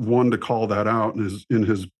one to call that out in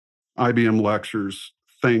his IBM lectures,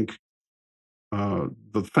 the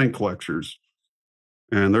Think lectures.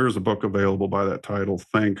 And there's a book available by that title,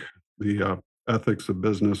 Think, the Ethics of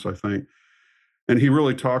Business, I think. And he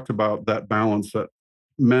really talked about that balance that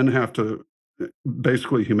men have to,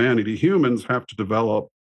 basically humans have to develop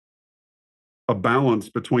a balance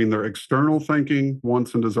between their external thinking,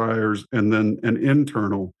 wants and desires, and then an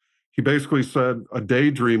internal. He basically said a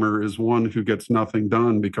daydreamer is one who gets nothing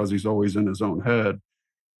done because he's always in his own head.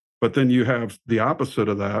 But then you have the opposite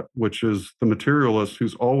of that, which is the materialist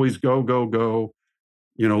who's always go, go, go,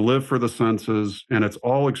 live for the senses, and it's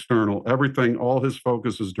all external. Everything, all his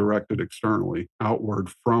focus is directed externally, outward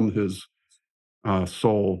from his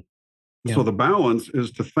soul. Yeah. So the balance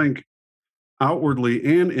is to think outwardly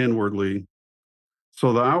and inwardly.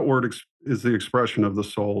 So the outward is the expression of the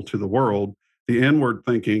soul to the world. The inward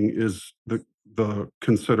thinking is the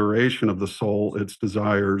consideration of the soul, its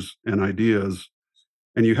desires and ideas.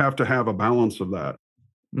 And you have to have a balance of that.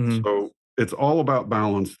 So it's all about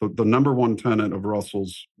balance. The number one tenet of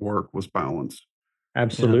Russell's work was balance.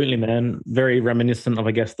 Absolutely, man. Very reminiscent of,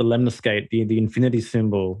 I guess, the lemniscate, the infinity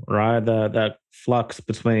symbol, right? That flux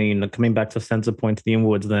between coming back to center point to the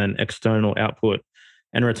inwards, then external output,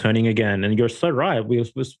 and returning again. And you're so right.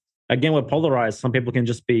 Again, we're polarized. Some people can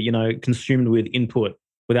just be, consumed with input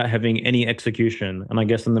without having any execution. And I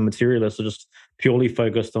guess in the materialists are just purely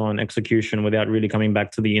focused on execution without really coming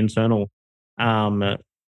back to the internal.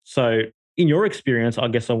 So in your experience, I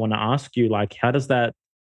guess I want to ask you, like, how does that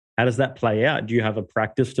play out? Do you have a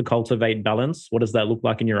practice to cultivate balance? What does that look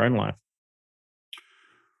like in your own life?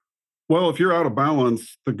 Well, if you're out of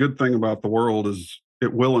balance, the good thing about the world is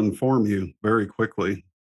it will inform you very quickly.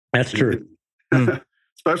 That's true.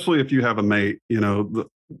 Especially if you have a mate,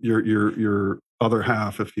 your other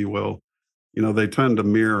half, if you will. They tend to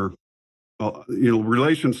mirror.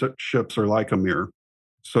 Relationships are like a mirror.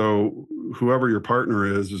 So whoever your partner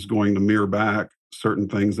is going to mirror back certain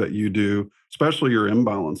things that you do, especially your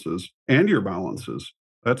imbalances and your balances.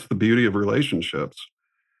 That's the beauty of relationships.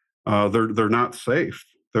 They're not safe.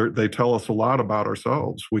 They tell us a lot about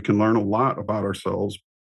ourselves. We can learn a lot about ourselves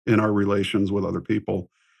in our relations with other people.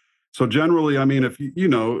 So generally, I mean, if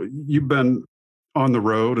you've been on the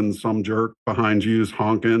road and some jerk behind you is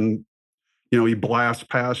honking, he blasts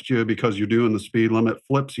past you because you're doing the speed limit,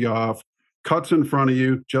 flips you off, cuts in front of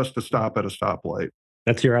you just to stop at a stoplight.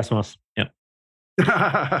 That's your Erasmus. Yeah.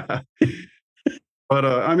 But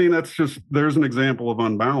I mean, there's an example of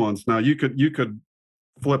unbalance. Now you could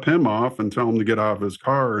flip him off and tell him to get out of his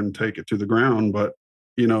car and take it to the ground. But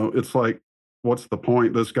it's like, what's the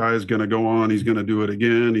point? This guy is going to go on. He's going to do it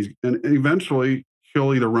again. And eventually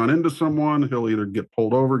he'll either run into someone, he'll either get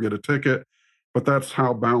pulled over, get a ticket. But that's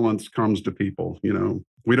how balance comes to people.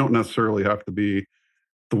 We don't necessarily have to be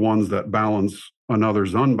the ones that balance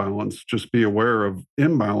another's unbalance. Just be aware of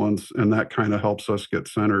imbalance, and that kind of helps us get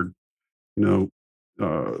centered.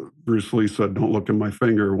 Bruce Lee said, "Don't look at my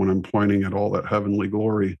finger when I'm pointing at all that heavenly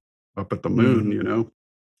glory up at the moon." You know,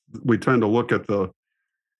 we tend to look at the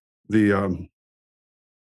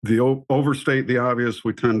overstate the obvious.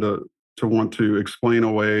 We tend to want to explain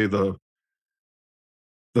away the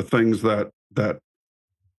things that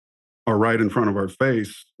are right in front of our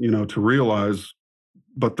face, you know, to realize.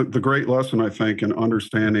 But the great lesson, I think, in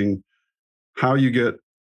understanding how you get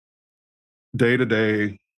day to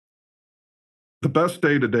day, the best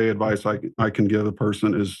day to day advice I can give a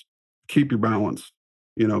person is keep your balance,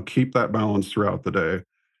 you know, keep that balance throughout the day.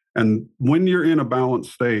 And when you're in a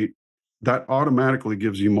balanced state, that automatically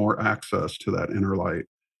gives you more access to that inner light.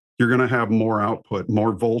 You're going to have more output,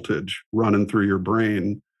 more voltage running through your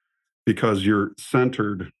brain because you're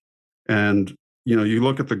centered. And, you know, you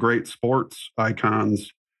look at the great sports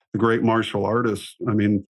icons, the great martial artists. I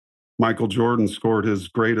mean, Michael Jordan scored his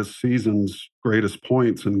greatest seasons, greatest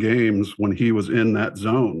points in games when he was in that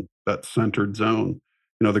zone, that centered zone.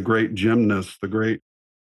 You know, the great gymnasts, the great,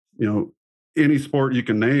 you know, any sport you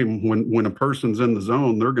can name, when a person's in the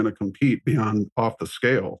zone, they're going to compete beyond off the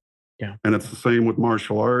scale. Yeah. And it's the same with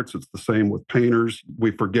martial arts. It's the same with painters.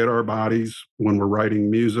 We forget our bodies when we're writing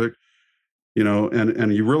music, you know,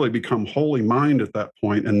 and you really become wholly mind at that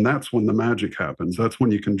point. And that's when the magic happens. That's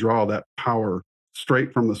when you can draw that power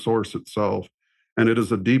straight from the source itself. And it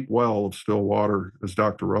is a deep well of still water, as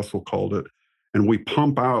Dr. Russell called it. And we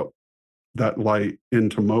pump out that light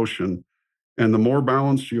into motion. And the more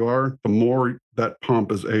balanced you are, the more that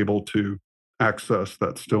pump is able to access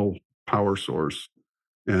that still power source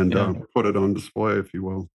and Yeah. put it on display, if you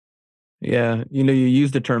will. Yeah, you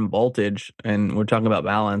use the term voltage, and we're talking about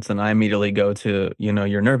balance, and I immediately go to,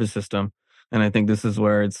 your nervous system. And I think this is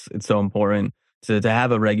where it's so important to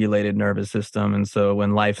have a regulated nervous system. And so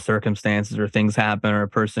when life circumstances or things happen, or a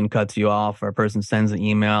person cuts you off, or a person sends an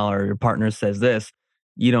email, or your partner says this,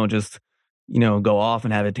 you don't just, go off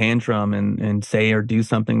and have a tantrum and say or do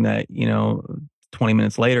something that, 20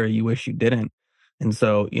 minutes later you wish you didn't. And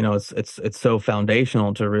so, it's so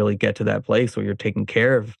foundational to really get to that place where you're taking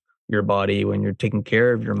care of your body, when you're taking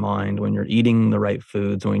care of your mind, when you're eating the right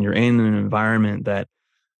foods, when you're in an environment that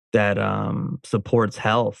supports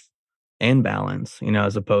health and balance,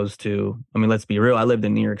 as opposed to, I mean, let's be real. I lived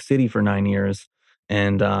in New York City for 9 years,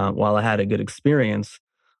 and while I had a good experience,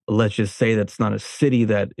 let's just say that's not a city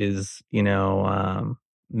that is, meant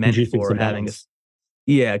Conducive for to having a balance.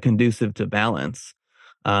 yeah, conducive to balance.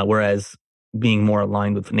 Whereas being more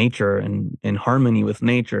aligned with nature and in harmony with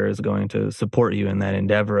nature is going to support you in that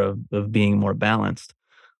endeavor of being more balanced.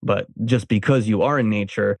 But just because you are in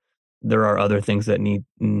nature, there are other things that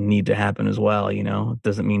need to happen as well. It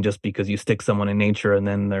doesn't mean just because you stick someone in nature and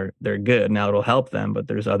then they're good. Now it'll help them, but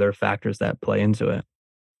there's other factors that play into it.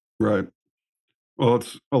 Right. Well,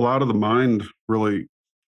 it's a lot of the mind really,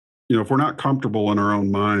 you know, if we're not comfortable in our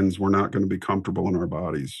own minds, we're not going to be comfortable in our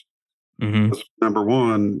bodies. Hmm. 'Cause number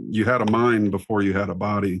one, you had a mind before you had a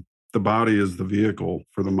body. The body is the vehicle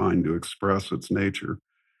for the mind to express its nature,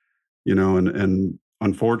 you know, and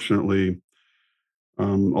unfortunately, a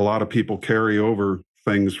lot of people carry over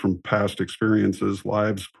things from past experiences,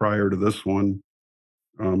 lives prior to this one.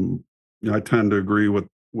 I tend to agree with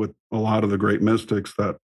a lot of the great mystics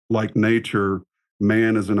that, like nature,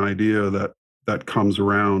 man is an idea that comes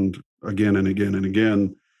around again and again and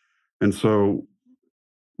again. And so,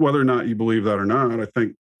 whether or not you believe that or not, I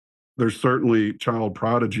think there's certainly child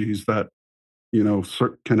prodigies that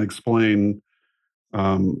can explain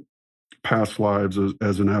um, past lives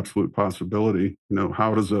as an absolute possibility. You know,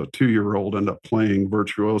 how does a 2-year-old end up playing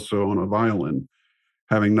virtuoso on a violin,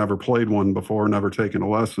 having never played one before, never taken a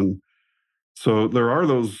lesson? So there are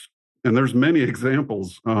those, and there's many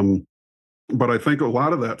examples. But I think a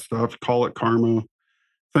lot of that stuff, call it karma,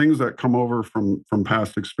 things that come over from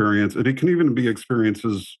past experience, and it can even be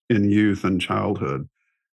experiences in youth and childhood.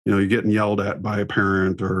 You know, you're getting yelled at by a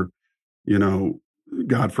parent, or you know,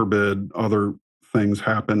 God forbid, other things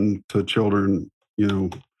happen to children. You know,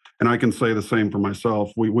 and I can say the same for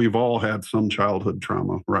myself. We've all had some childhood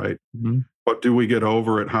trauma, right? Hmm. But do we get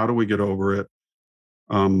over it? How do we get over it?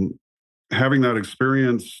 Um, Having that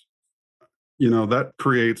experience, you know, that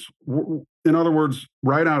creates, in other words,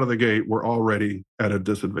 right out of the gate, we're already at a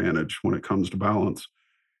disadvantage when it comes to balance.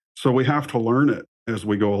 So we have to learn it as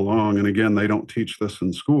we go along. And again, they don't teach this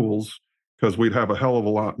in schools because we'd have a hell of a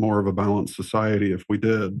lot more of a balanced society if we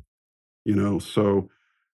did, you know. So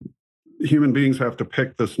human beings have to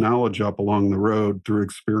pick this knowledge up along the road through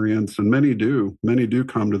experience. And many do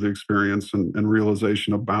come to the experience and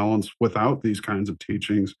realization of balance without these kinds of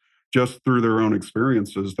teachings. Just through their own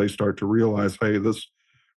experiences, they start to realize, hey, this,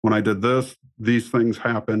 when I did this, these things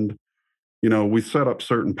happened. We set up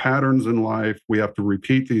certain patterns in life. We have to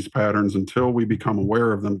repeat these patterns until we become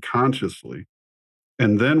aware of them consciously.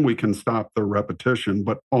 And then we can stop the repetition,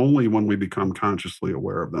 but only when we become consciously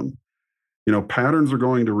aware of them. Patterns are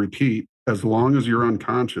going to repeat as long as you're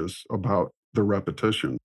unconscious about the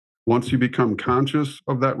repetition. Once you become conscious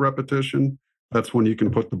of that repetition, that's when you can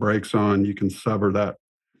put the brakes on. You can sever that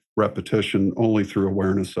repetition only through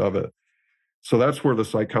awareness of it. So that's where the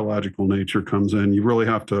psychological nature comes in. You really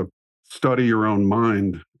have to study your own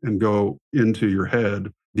mind and go into your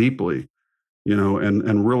head deeply,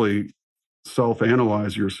 and really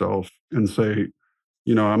self-analyze yourself and say,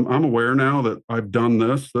 I'm aware now that I've done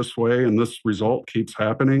this way, and this result keeps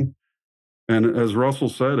happening. And as Russell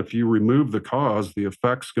said, if you remove the cause, the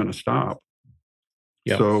effect's going to stop.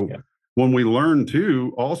 Yep. So Yep. when we learn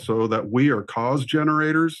too, also that we are cause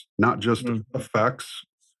generators, not just effects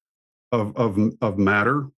of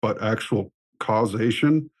matter, but actual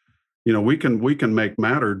causation. We can make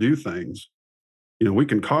matter do things. We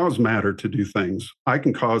can cause matter to do things. I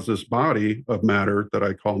can cause this body of matter that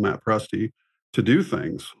I call Matt Presti to do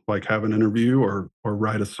things like have an interview or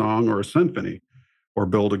write a song or a symphony or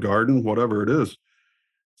build a garden, whatever it is.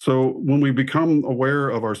 So when we become aware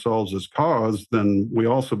of ourselves as cause, then we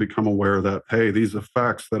also become aware that, hey, these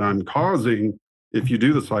effects that I'm causing, if you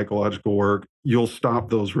do the psychological work, you'll stop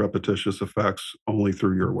those repetitious effects only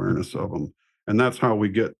through your awareness of them. And that's how we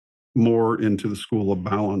get more into the school of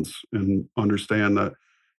balance and understand that,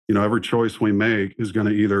 every choice we make is going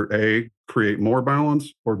to either A, create more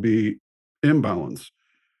balance, or B, imbalance.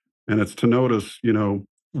 And it's to notice,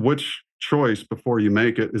 which choice before you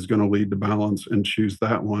make it is going to lead to balance, and choose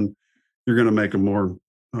that one. You're going to make a more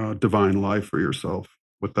divine life for yourself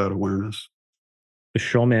with that awareness. For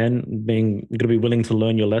sure, man. Being going to be willing to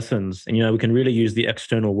learn your lessons, and we can really use the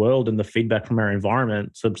external world and the feedback from our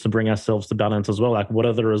environment to bring ourselves to balance as well. Like, what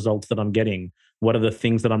are the results that I'm getting? What are the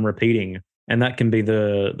things that I'm repeating? And that can be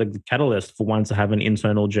the catalyst for one to have an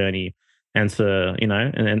internal journey and to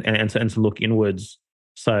and to look inwards.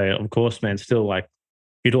 So, of course, man, still like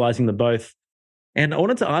utilizing the both. And I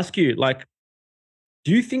wanted to ask you, like,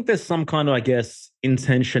 do you think there's some kind of, I guess,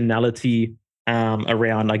 intentionality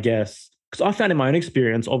around, I guess, because I found in my own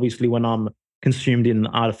experience, obviously, when I'm consumed in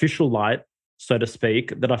artificial light, so to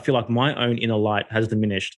speak, that I feel like my own inner light has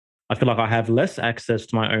diminished. I feel like I have less access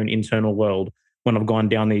to my own internal world when I've gone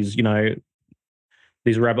down these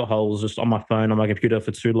rabbit holes just on my phone, on my computer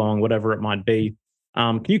for too long, whatever it might be.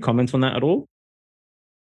 Can you comment on that at all?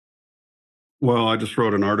 Well, I just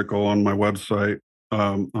wrote an article on my website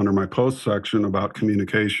under my post section about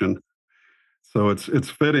communication. So it's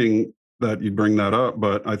fitting that you bring that up.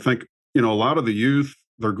 But I think, a lot of the youth,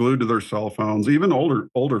 they're glued to their cell phones, even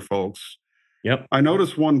older folks. Yep. I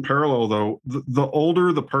noticed one parallel though. The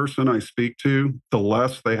older the person I speak to, the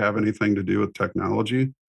less they have anything to do with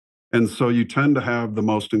technology. And so you tend to have the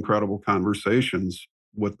most incredible conversations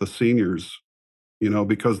with the seniors,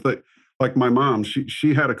 because like my mom,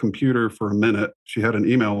 she had a computer for a minute. She had an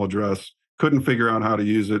email address, couldn't figure out how to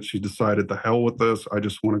use it. She decided, the hell with this. I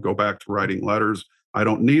just want to go back to writing letters. I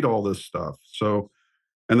don't need all this stuff. So,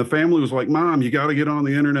 and the family was like, Mom, you got to get on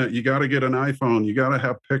the internet. You got to get an iPhone. You got to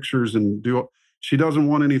have pictures and do it. She doesn't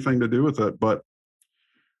want anything to do with it. But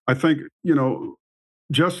I think,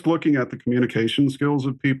 just looking at the communication skills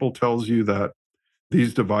of people tells you that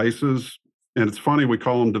these devices, and it's funny we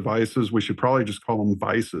call them devices, we should probably just call them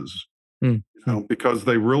vices, because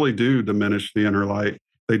they really do diminish the inner light.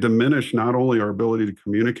 They diminish not only our ability to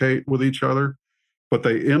communicate with each other, but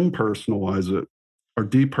they impersonalize it or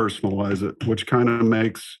depersonalize it, which kind of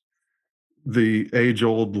makes the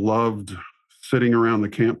age-old loved sitting around the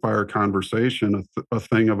campfire conversation a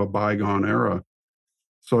thing of a bygone era.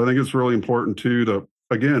 So I think it's really important too to,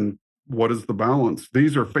 again, what is the balance?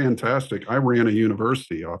 These are fantastic. I ran a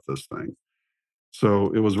university off this thing.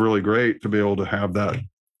 So it was really great to be able to have that.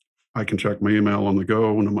 I can check my email on the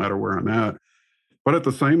go no matter where I'm at. But at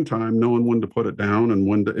the same time, knowing when to put it down and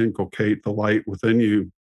when to inculcate the light within you,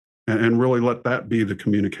 and really let that be the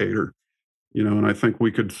communicator. And I think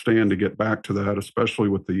we could stand to get back to that, especially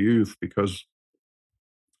with the youth, because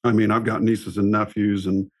I mean, I've got nieces and nephews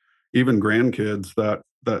and even grandkids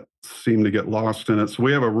that seem to get lost in it. So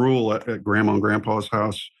we have a rule at Grandma and Grandpa's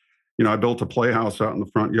house. I built a playhouse out in the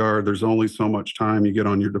front yard. There's only so much time you get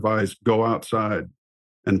on your device. Go outside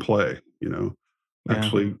and play,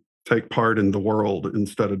 actually take part in the world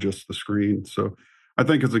instead of just the screen. So I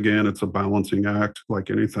think it's a balancing act like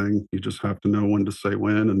anything. You just have to know when to say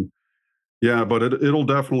when. And yeah, but it'll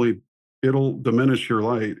diminish your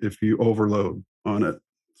light if you overload on it.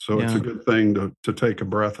 So it's a good thing to take a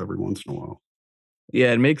breath every once in a while.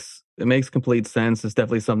 Yeah, it makes complete sense. It's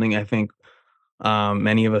definitely something I think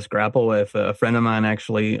many of us grapple with. A friend of mine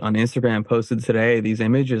actually on Instagram posted today these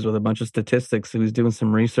images with a bunch of statistics. He was doing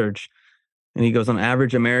some research, and he goes, on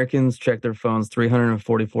average, Americans check their phones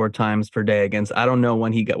 344 times per day. Against, I don't know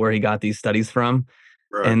when he got where he got these studies from.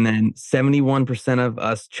 Right. And then 71% of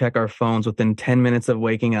us check our phones within 10 minutes of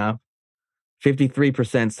waking up.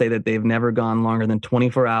 53% say that they've never gone longer than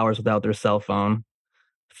 24 hours without their cell phone.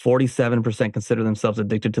 47% consider themselves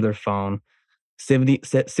addicted to their phone.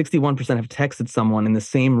 61% have texted someone in the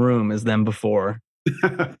same room as them before.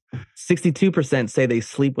 62% say they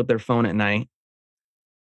sleep with their phone at night.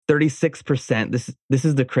 36%, this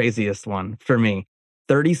is the craziest one for me.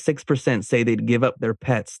 36% say they'd give up their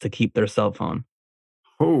pets to keep their cell phone.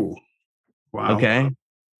 Oh, wow. Okay.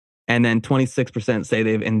 And then 26% say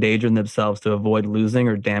they've endangered themselves to avoid losing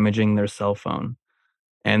or damaging their cell phone.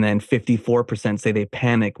 And then 54% say they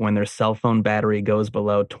panic when their cell phone battery goes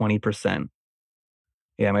below 20%.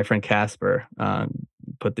 Yeah, my friend Casper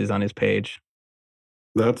put these on his page.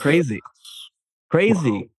 That's Crazy.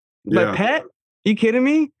 Crazy. My Yeah. pet? You kidding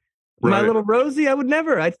me? My Right. little Rosie, I would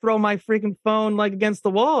never. I'd throw my freaking phone like against the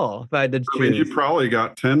wall if I had to I mean, you choose. probably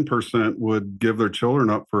got 10% would give their children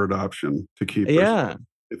up for adoption to keep their Yeah.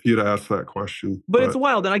 if you'd asked that question. But it's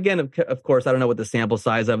wild. And again, of course, I don't know what the sample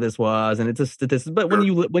size of this was, and it's a statistic. But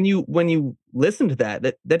Sure. when you listen to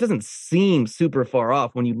that doesn't seem super far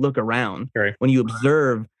off when you look around, Right. when you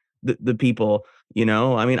observe the people. You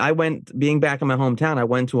know, I mean, being back in my hometown, I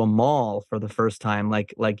went to a mall for the first time,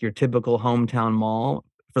 like your typical hometown mall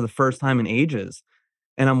for the first time in ages.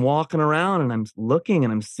 And I'm walking around and I'm looking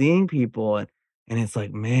and I'm seeing people, and it's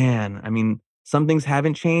like, man, I mean, some things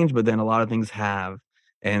haven't changed, but then a lot of things have.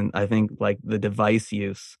 And I think like the device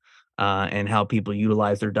use and how people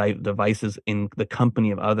utilize their devices in the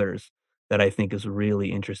company of others, that I think is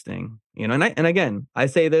really interesting. You know, and again, I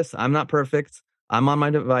say this, I'm not perfect. I'm on my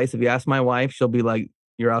device. If you ask my wife, she'll be like,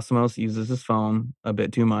 Erasmus uses his phone a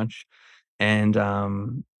bit too much. And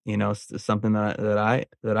you know, it's something that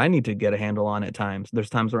I need to get a handle on at times. There's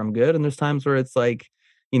times where I'm good, and there's times where it's like,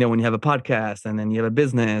 you know, when you have a podcast and then you have a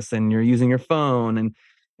business and you're using your phone,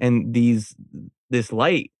 and this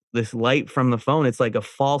light from the phone, it's like a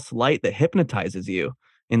false light that hypnotizes you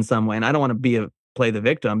in some way. And I don't want to play the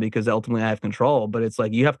victim, because ultimately I have control, but it's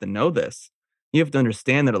like you have to know this. You have to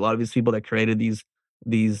understand that a lot of these people that created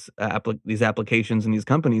these applications and these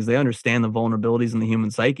companies, they understand the vulnerabilities in the human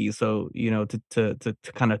psyche. So, you know, to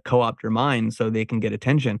kind of co-opt your mind so they can get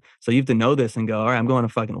attention. So you have to know this and go, all right, I'm going to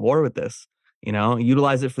fucking war with this. You know,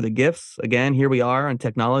 utilize it for the gifts. Again, here we are on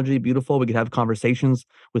technology, beautiful. We could have conversations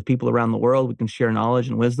with people around the world. We can share knowledge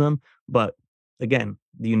and wisdom. But again,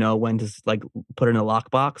 do you know when to like put it in a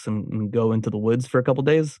lockbox and go into the woods for a couple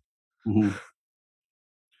days? Mhm.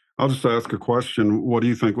 I'll just ask a question. What do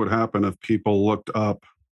you think would happen if people looked up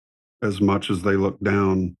as much as they look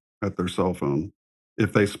down at their cell phone?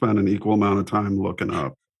 If they spent an equal amount of time looking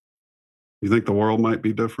up, you think the world might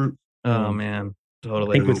be different? Oh Mm. man, I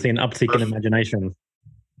totally. think we've seen an uptick in imagination.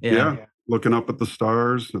 Yeah. Yeah, looking up at the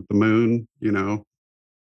stars, at the moon, you know,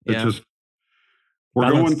 it Yeah. just we're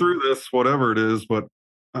Balance. going through this, whatever it is, but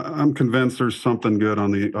I'm convinced there's something good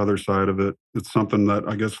on the other side of it. It's something that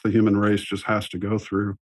I guess the human race just has to go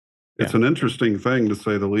through. It's Yeah. an interesting thing to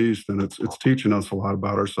say the least, and it's teaching us a lot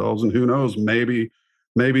about ourselves. And who knows, maybe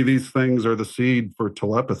these things are the seed for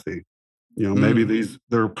telepathy. You know, maybe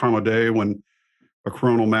there'll come a day when a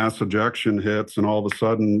coronal mass ejection hits, and all of a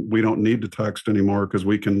sudden we don't need to text anymore because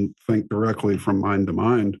we can think directly from mind to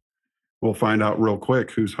mind. We'll find out real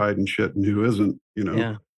quick who's hiding shit and who isn't. You know.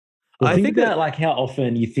 Yeah. Well, I think think that about like how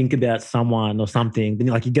often you think about someone or something, then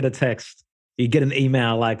you get a text, you get an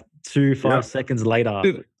email like 5 seconds later.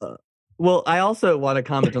 Dude, well, I also want to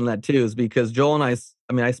comment on that too, is because Joel and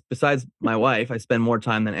I mean, besides my wife, I spend more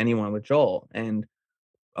time than anyone with Joel, and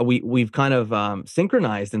we've kind of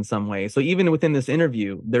synchronized in some way. So even within this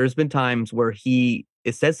interview, there's been times where he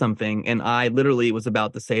it says something, and I literally was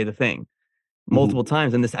about to say the thing Mhm. multiple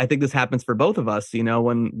times. And I think this happens for both of us, you know,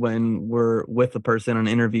 when we're with a person on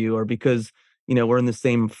an interview, or because, you know, we're in the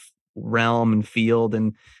same realm and field,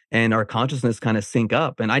 and our consciousness kind of sync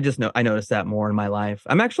up. And I noticed that more in my life.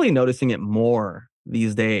 I'm actually noticing it more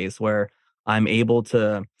these days, where I'm able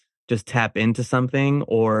to just tap into something,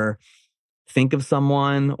 or think of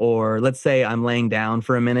someone, or let's say I'm laying down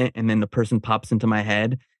for a minute and then the person pops into my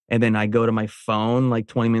head, and then I go to my phone like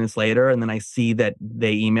 20 minutes later, and then I see that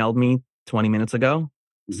they emailed me 20 minutes ago.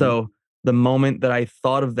 Mhm. So the moment that I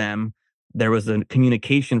thought of them, there was a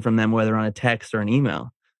communication from them, whether on a text or an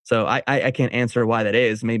email. So I can't answer why that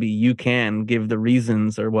is. Maybe you can give the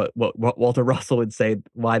reasons, or what Walter Russell would say,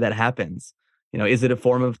 why that happens. is it a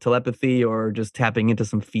form of telepathy or just tapping into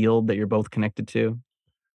some field that you're both connected to?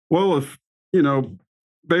 Well, if,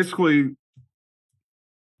 basically,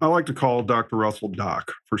 I like to call Dr. Russell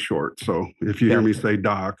Doc for short. So if you hear me say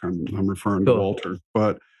Doc, I'm referring to Walter.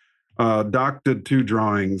 But Doc did 2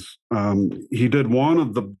 drawings. He did one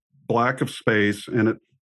of the black of space, and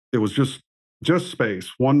it was just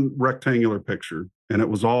space, one rectangular picture, and it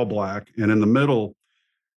was all black. And in the middle,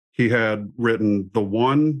 he had written the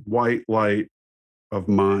one white light of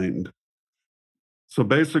mind. So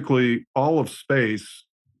basically, all of space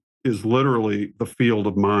is literally the field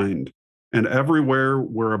of mind. And everywhere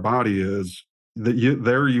where a body is,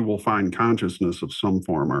 there you will find consciousness of some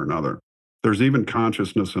form or another. There's even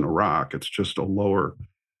consciousness in a rock. It's just a lower,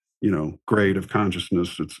 grade of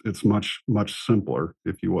consciousness. It's much, much simpler,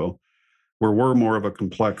 if you will. Where we're more of a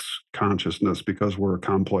complex consciousness because we're a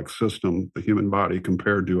complex system, the human body,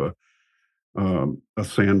 compared to a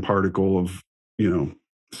sand particle of,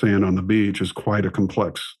 sand on the beach is quite a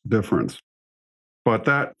complex difference. But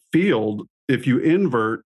that field, if you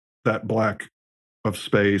invert that black of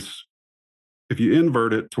space, if you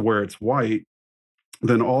invert it to where it's white,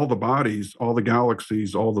 then all the bodies, all the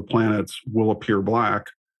galaxies, all the planets will appear black.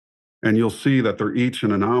 And you'll see that they're each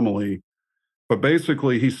an anomaly. But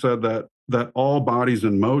basically, he said that all bodies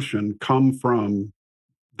in motion come from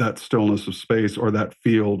that stillness of space or that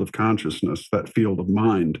field of consciousness, that field of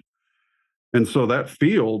mind. And so that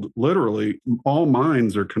field, literally, all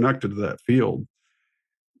minds are connected to that field.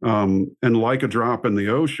 And like a drop in the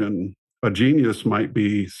ocean, a genius might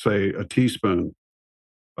be, say, a teaspoon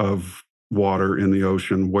of water in the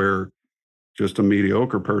ocean, where just a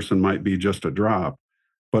mediocre person might be just a drop.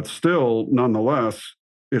 But still, nonetheless,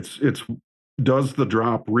 it's does the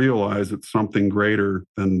drop realize it's something greater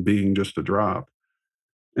than being just a drop?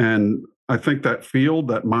 And I think that field,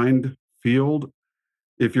 that mind field,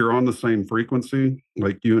 if you're on the same frequency,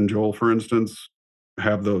 like you and Joel, for instance,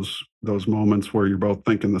 have those moments where you're both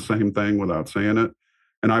thinking the same thing without saying it.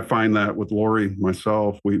 And I find that with Lori,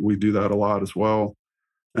 myself, we do that a lot as well,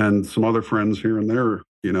 and some other friends here and there,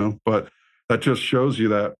 But that just shows you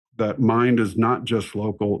that mind is not just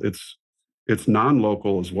local; it's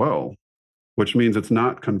non-local as well, which means it's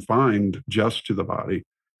not confined just to the body.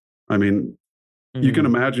 I mean, you can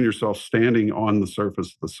imagine yourself standing on the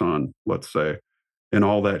surface of the sun, let's say, in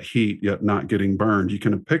all that heat, yet not getting burned. You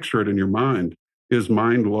can picture it in your mind. Is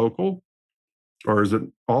mind local, or is it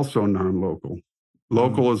also non-local?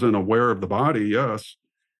 Local is in aware of the body, yes,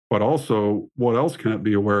 but also what else can it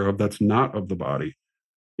be aware of that's not of the body?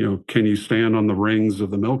 Can you stand on the rings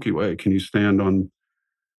of the Milky Way? Can you stand on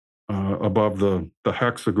above the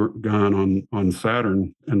hexagon on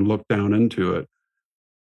Saturn and look down into it?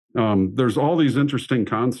 There's all these interesting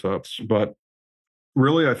concepts, but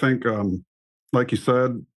really, I think, like you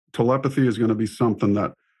said, telepathy is going to be something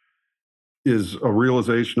that is a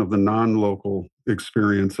realization of the non-local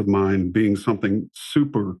experience of mind being something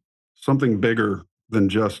bigger than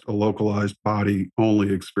just a localized body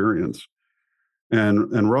only experience.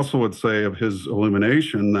 And Russell would say of his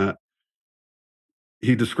illumination that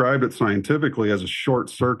he described it scientifically as a short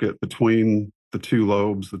circuit between the 2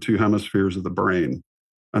 lobes, the 2 hemispheres of the brain,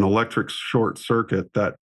 an electric short circuit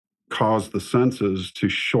that caused the senses to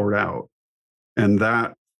short out. And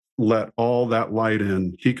that let all that light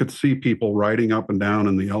in. He could see people riding up and down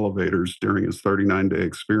in the elevators during his 39-day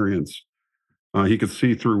experience. He could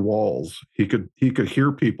see through walls. He could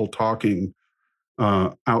hear people talking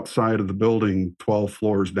outside of the building 12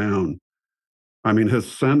 floors down. I mean,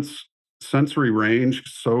 his sensory range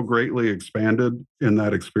so greatly expanded in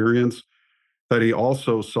that experience that he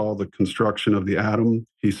also saw the construction of the atom.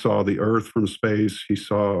 He saw the Earth from space. He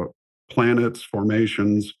saw planets,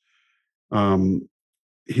 formations.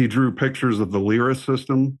 He drew pictures of the Lyra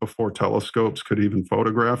system before telescopes could even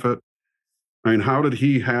photograph it. I mean, how did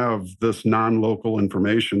he have this non-local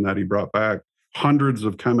information that he brought back? Hundreds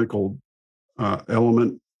of chemical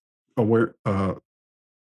element aware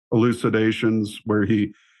elucidations where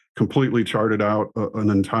he completely charted out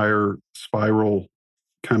an entire spiral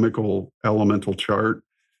chemical elemental chart,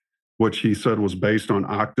 which he said was based on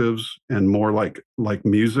octaves and more like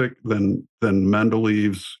music than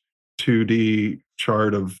Mendeleev's 2D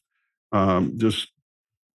chart of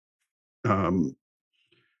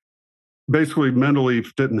basically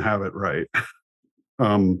Mendeleev didn't have it right.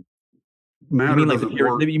 Matter doesn't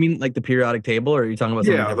work. You mean like the periodic table, or are you talking about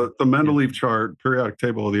something different? The Mendeleev chart, periodic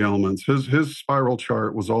table of the elements. His spiral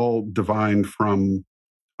chart was all divined from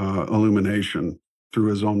illumination through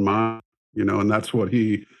his own mind, and that's what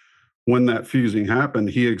when that fusing happened,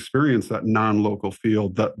 he experienced that non-local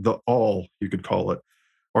field, the all, you could call it.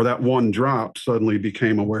 or that one drop suddenly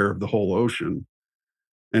became aware of the whole ocean.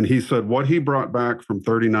 And he said what he brought back from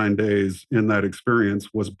 39 days in that experience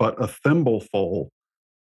was but a thimbleful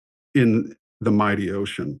in the mighty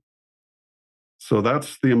ocean. So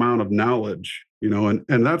that's the amount of knowledge,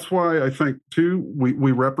 and that's why I think too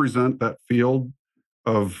we represent that field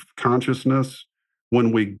of consciousness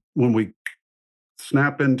when we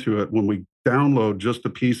snap into it, when we download just a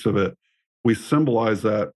piece of it, we symbolize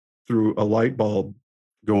that through a light bulb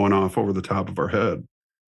going off over the top of our head.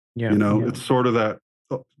 Yeah. It's sort of that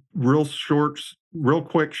real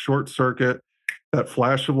quick short circuit. That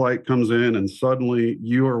flash of light comes in, and suddenly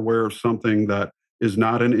you are aware of something that is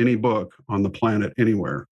not in any book on the planet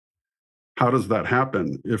anywhere. How does that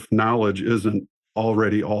happen if knowledge isn't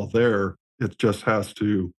already all there? It just has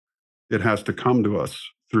to come to us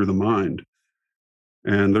through the mind.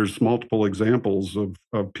 And there's multiple examples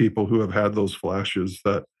of people who have had those flashes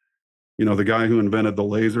that, the guy who invented the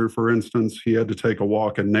laser, for instance, he had to take a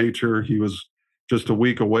walk in nature. He was just a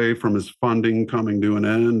week away from his funding coming to an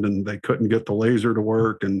end, and they couldn't get the laser to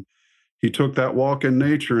work. And he took that walk in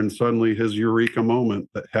nature, and suddenly his eureka moment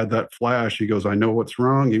that had that flash, he goes, I know what's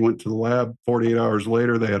wrong. He went to the lab. 48 hours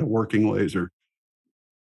later, they had a working laser.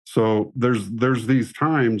 So there's these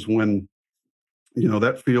times when,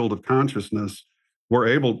 that field of consciousness,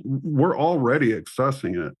 we're already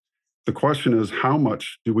accessing it. The question is, how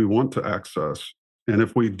much do we want to access? And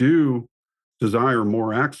if we do desire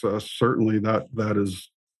more access, certainly that is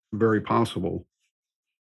very possible.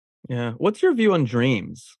 Yeah. What's your view on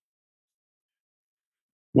dreams?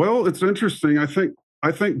 Well, it's interesting. I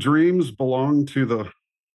think dreams belong to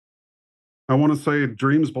I want to say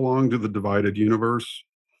dreams belong to the divided universe.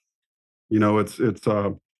 It's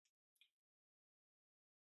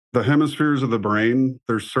the hemispheres of the brain.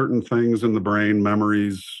 There's certain things in the brain,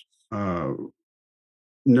 memories, uh,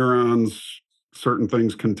 neurons, certain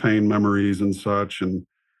things contain memories and such, and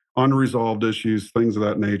unresolved issues, things of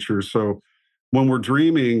that nature. So when we're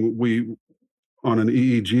dreaming, we, on an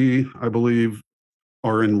EEG, I believe,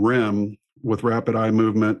 or in REM with rapid eye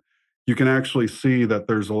movement, you can actually see that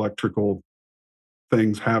there's electrical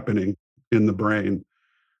things happening in the brain.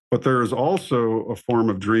 But there is also a form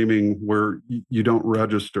of dreaming where you don't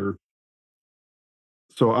register.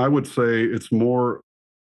 So I would say it's more,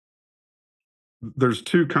 there's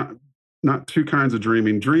not two kinds of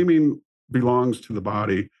dreaming. Dreaming belongs to the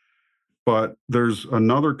body, but there's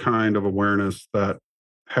another kind of awareness that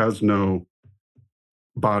has no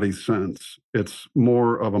body sense. It's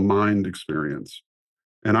more of a mind experience.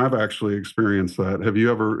 And I've actually experienced that. Have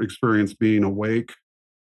you ever experienced being awake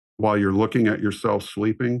while you're looking at yourself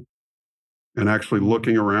sleeping and actually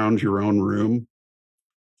looking around your own room,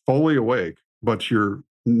 fully awake, but you're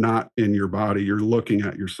not in your body? You're looking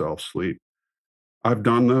at yourself sleep. I've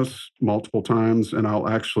done this multiple times, and I'll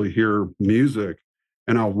actually hear music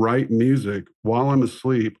and I'll write music while I'm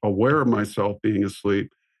asleep, aware of myself being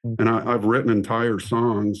asleep. And I've written entire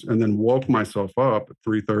songs and then woke myself up at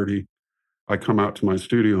 3:30. I come out to my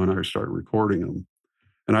studio and I start recording them.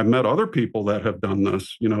 And I've met other people that have done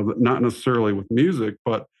this, not necessarily with music,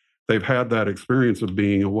 but they've had that experience of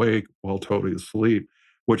being awake while totally asleep,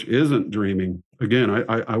 which isn't dreaming. Again,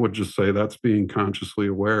 I would just say that's being consciously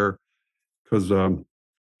aware, because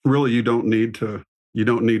really you don't need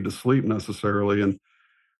to sleep necessarily. And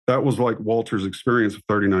that was like Walter's experience of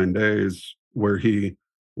 39 days, where he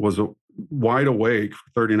was wide awake for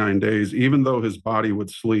 39 days. Even though his body would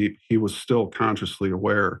sleep, he was still consciously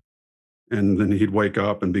aware. And then he'd wake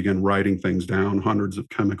up and begin writing things down, hundreds of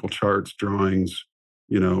chemical charts, drawings.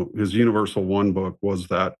 His Universal One book was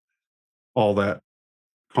that, all that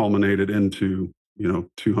culminated into,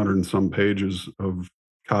 200 and some pages of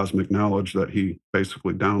cosmic knowledge that he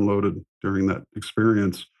basically downloaded during that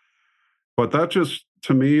experience. But that just,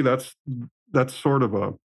 to me, that's sort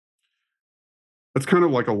of that's kind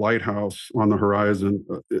of like a lighthouse on the horizon.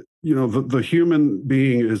 The human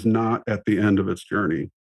being is not at the end of its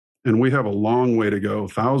journey, and we have a long way to go,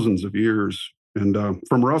 thousands of years. And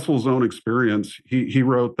from Russell's own experience, he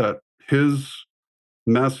wrote that his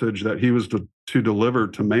message that he was to deliver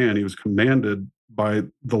to man, he was commanded by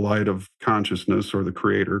the light of consciousness, or the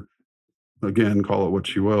creator, again, call it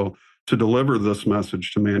what you will, to deliver this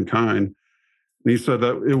message to mankind. And he said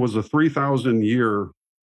that it was a 3,000-year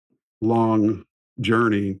long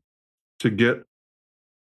journey to get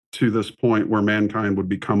to this point where mankind would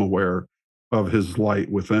become aware of his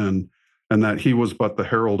light within, and that he was but the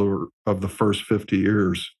heralder of the first 50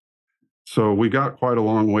 years. So we got quite a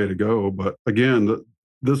long way to go. But again,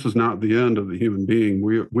 this is not the end of the human being.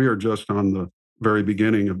 We are just on the very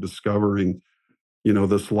beginning of discovering,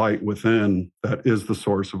 this light within that is the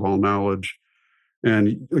source of all knowledge.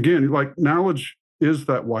 And again, like knowledge is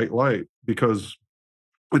that white light because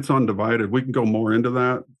it's undivided. We can go more into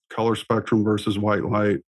that color spectrum versus white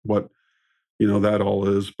light, what that all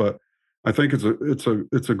is. But I think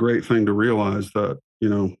it's a great thing to realize that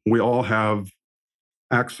we all have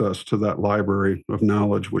access to that library of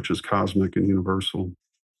knowledge, which is cosmic and universal.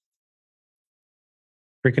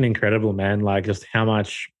 Freaking incredible, man. Like just how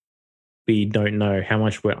much we don't know, how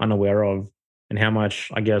much we're unaware of, and how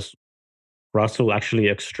much, I guess, Russell actually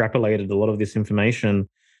extrapolated a lot of this information.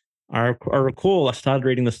 I recall I started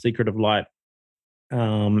reading The Secret of Light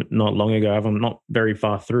not long ago. I'm not very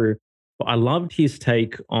far through, but I loved his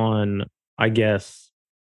take on, I guess,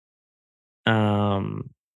 um,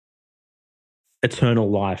 eternal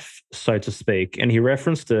life, so to speak. And he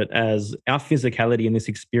referenced it as our physicality in this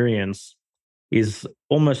experience is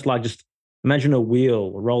almost like just imagine a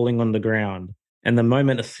wheel rolling on the ground. And the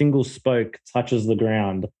moment a single spoke touches the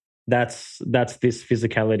ground, that's this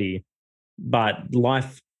physicality. But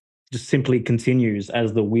life just simply continues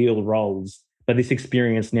as the wheel rolls. But this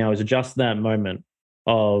experience now is just that moment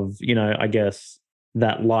of, I guess,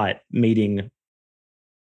 that light meeting.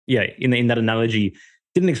 Yeah, in that analogy,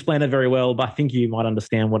 didn't explain it very well, but I think you might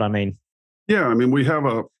understand what I mean. Yeah, I mean,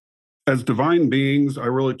 as divine beings, I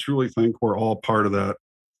really truly think we're all part of that.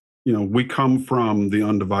 We come from the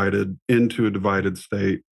undivided into a divided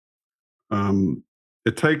state.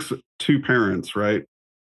 It takes two parents, right?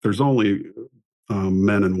 There's only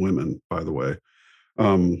men and women, by the way.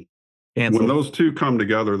 When those two come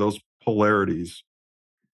together, those polarities,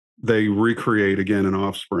 they recreate again an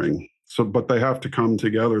offspring. So, but they have to come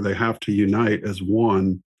together. They have to unite as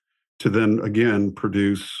one to then again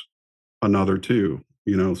produce another two.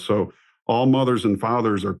 So all mothers and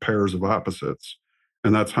fathers are pairs of opposites,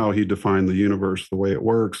 and that's how he defined the universe the way it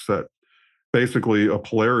works. That basically a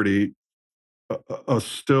polarity, a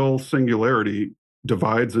still singularity,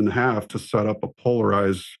 divides in half to set up a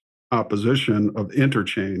polarized opposition of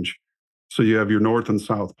interchange. So you have your north and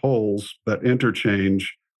south poles that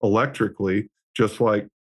interchange electrically, just like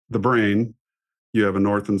the brain. You have a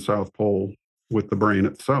north and south pole with the brain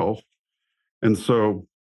itself. And so,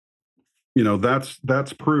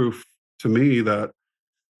 that's proof to me that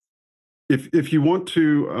if you want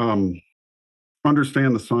to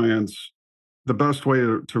understand the science, the best way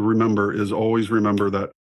to remember is always remember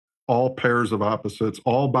that all pairs of opposites,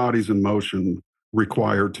 all bodies in motion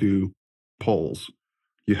require two poles.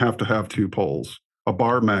 You have to have two poles. A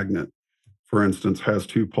bar magnet, for instance, has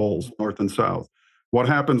two poles, north and south. What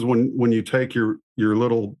happens when you take your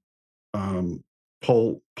little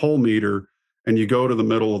pole meter and you go to the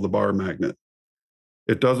middle of the bar magnet?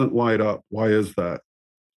 It doesn't light up. Why is that?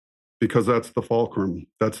 Because that's the fulcrum.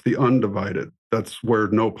 That's the undivided. That's where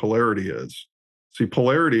no polarity is. See,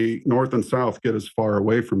 polarity, north and south, get as far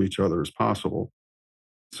away from each other as possible.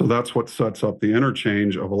 So that's what sets up the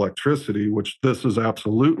interchange of electricity, which this is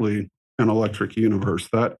absolutely an electric universe.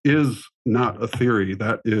 That is not a theory.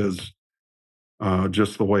 That is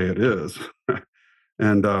just the way it is.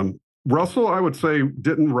 And Russell, I would say,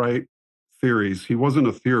 didn't write theories. He wasn't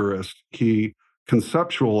a theorist. He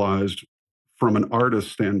conceptualized from an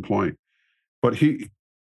artist standpoint. But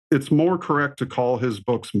it's more correct to call his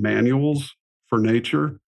books manuals for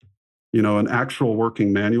nature, an actual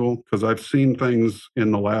working manual, because I've seen things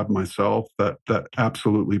in the lab myself that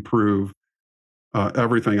absolutely prove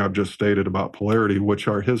everything I've just stated about polarity, which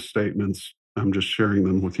are his statements. I'm just sharing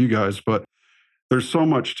them with you guys. But there's so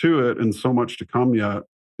much to it and so much to come yet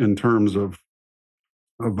in terms of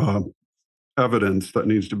evidence that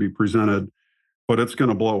needs to be presented. But it's going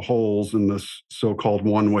to blow holes in this so-called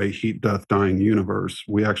one-way heat, death, dying universe.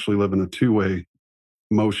 We actually live in a two-way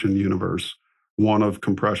motion universe, one of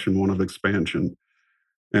compression, one of expansion.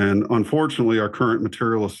 And unfortunately, our current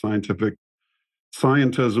materialist scientism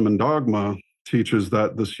and dogma teaches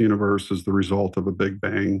that this universe is the result of a Big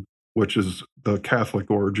Bang, which is the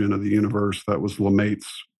Catholic origin of the universe. That was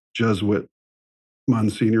Lemaitr's, Jesuit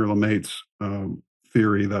Monsignor Lemaitr's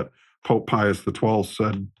theory that Pope Pius XII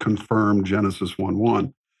said confirmed Genesis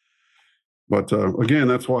 1:1. But again,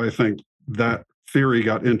 that's why I think that theory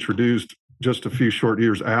got introduced just a few short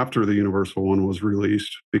years after the Universal One was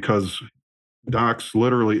released, because Doc's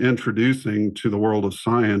literally introducing to the world of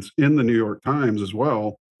science in the New York Times as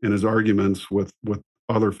well, in his arguments with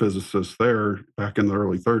other physicists there back in the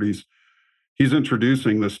early 30s. He's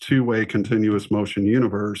introducing this two-way continuous motion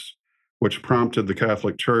universe, which prompted the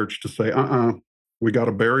Catholic Church to say, we got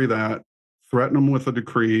to bury that, threaten them with a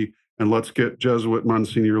decree, and let's get Jesuit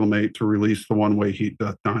Monsignor Lemaitre to release the one-way heat,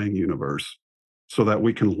 death, dying universe so that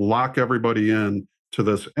we can lock everybody in to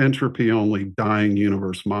this entropy-only dying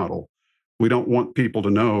universe model, We don't want people to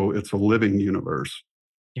know it's a living universe.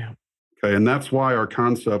 Yeah. Okay. And that's why our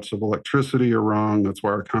concepts of electricity are wrong. That's why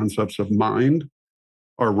our concepts of mind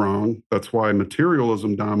are wrong. That's why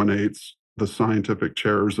materialism dominates the scientific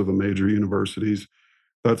chairs of the major universities.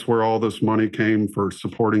 That's where all this money came for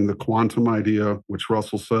supporting the quantum idea, which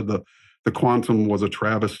Russell said the quantum was a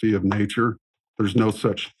travesty of nature. There's no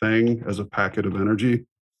such thing as a packet of energy.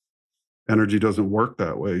 Energy doesn't work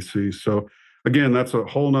that way. See, so again, that's a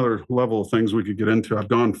whole nother level of things we could get into. I've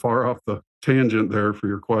gone far off the tangent there for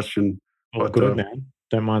your question. Oh, good, man.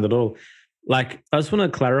 Don't mind at all. Like, I just want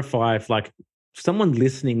to clarify if like someone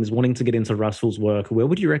listening is wanting to get into Russell's work, where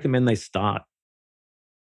would you recommend they start?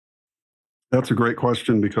 That's a great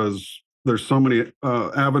question because there's so many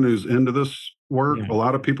avenues into this work. Yeah. A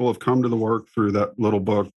lot of people have come to the work through that little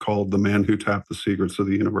book called The Man Who Tapped the Secrets of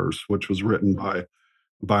the Universe, which was written by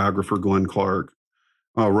biographer Glenn Clark.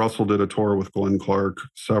 Russell did a tour with Glenn Clark,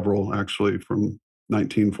 several actually, from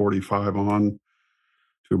 1945 on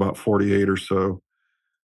to about 48 or so.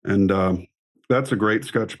 And that's a great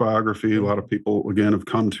sketch biography. A lot of people, again, have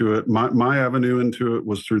come to it. My avenue into it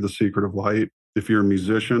was through The Secret of Light. If you're a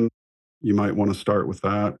musician, you might want to start with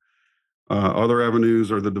that. Other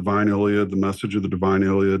avenues are the Divine Iliad, the Message of the Divine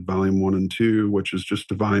Iliad, Volume 1 and 2, which is just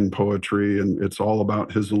divine poetry. And it's all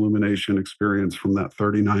about his illumination experience from that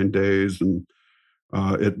 39 days. And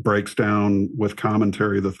it breaks down with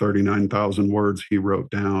commentary the 39,000 words he wrote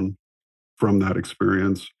down from that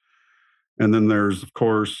experience. And then there's, of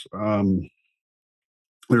course,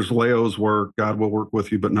 there's Leo's work, God Will Work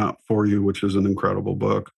With You, But Not For You, which is an incredible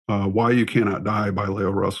book. Why You Cannot Die by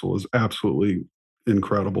Leo Russell is absolutely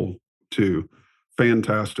incredible, too.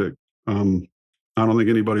 Fantastic. I don't think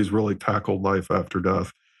anybody's really tackled life after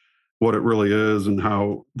death, what it really is, and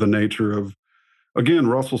how the nature of, again,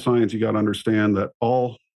 Russell science, you got to understand that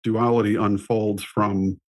all duality unfolds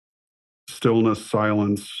from stillness,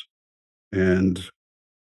 silence, and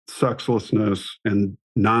sexlessness and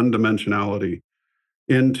non-dimensionality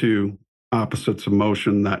into opposites of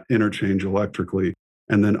motion that interchange electrically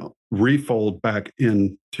and then refold back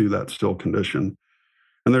into that still condition.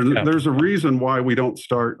 And there's a reason why we don't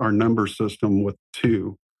start our number system with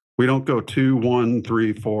 2. We don't go 2, 1,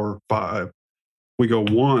 3, 4, 5. We go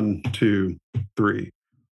 1, 2, 3.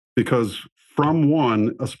 Because from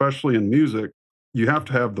 1, especially in music, you have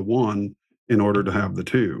to have the 1 in order to have the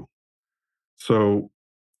 2. So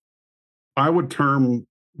I would term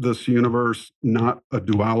this universe not a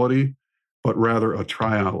duality, but rather a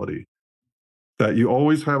triality. That you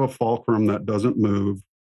always have a fulcrum that doesn't move,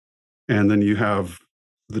 and then you have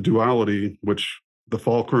the duality, which the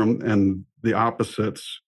fulcrum and the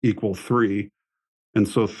opposites equal 3. And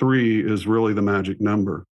so 3 is really the magic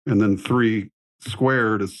number. And then 3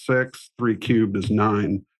 squared is 6, 3 cubed is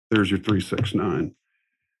 9. There's your 369.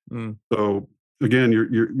 So again,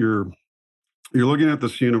 you're looking at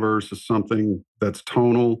this universe as something that's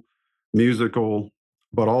tonal, musical,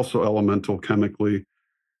 but also elemental chemically,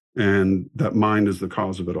 and that mind is the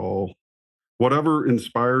cause of it all. Whatever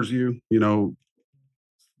inspires you,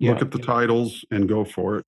 look at the titles and go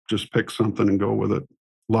for it. Just pick something and go with it.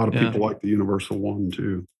 A lot of people like the Universal One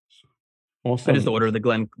too. Awesome. I just ordered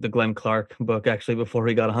the Glenn Clark book actually before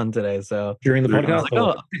we got on today. So During the There- podcast? like,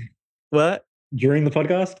 oh, what? During the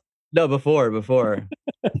podcast? No, before.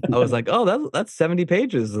 I was like, oh, that's 70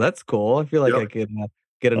 pages. That's cool. I feel like Yep. I could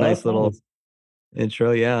get a Oh, nice that's little nice.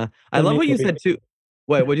 intro. Yeah. I Send love me a what you copy. said too.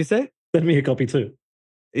 Wait, what'd you say? Send me a copy too.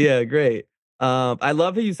 Yeah, great. I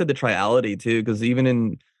love how you said the triality too, because even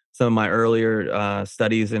in some of my earlier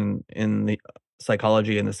studies in the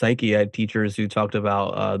psychology and the psyche, I had teachers who talked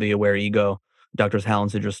about the aware ego, Doctors Hal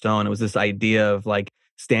and Sidra Stone. It was this idea of like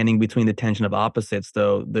standing between the tension of opposites,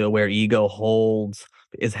 though the aware ego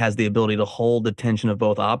has the ability to hold the tension of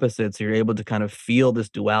both opposites. So you're able to kind of feel this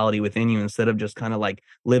duality within you instead of just kind of like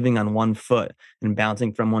living on one foot and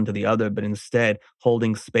bouncing from one to the other, but instead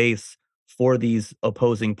holding space for these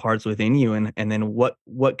opposing parts within you, and then what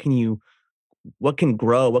can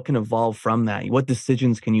grow, what can evolve from that, what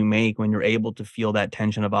decisions can you make when you're able to feel that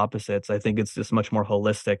tension of opposites. I think it's just much more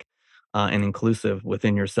holistic and inclusive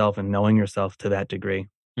within yourself and knowing yourself to that degree.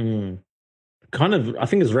 Kind of, I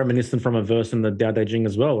think it's reminiscent from a verse in the Tao Te Ching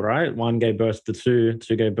as well, right? 1 gave birth to 2,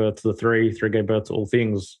 2 gave birth to the 3, 3 gave birth to all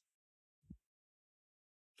things.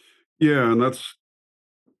 Yeah, and that's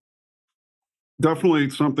definitely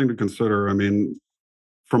something to consider. I mean,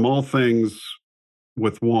 from all things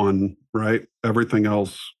with 1, right? Everything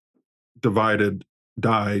else divided,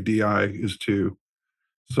 di is 2.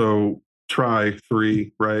 So try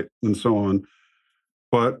 3, right? And so on.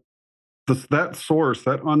 But that source,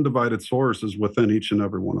 that undivided source, is within each and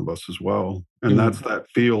every one of us as well. And that's that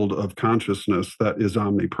field of consciousness that is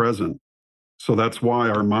omnipresent. So that's why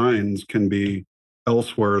our minds can be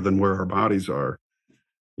elsewhere than where our bodies are.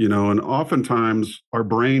 And oftentimes our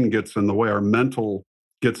brain gets in the way, our mental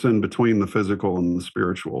gets in between the physical and the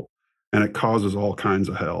spiritual, and it causes all kinds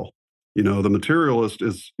of hell. The materialist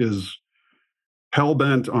is hell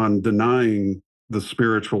bent on denying the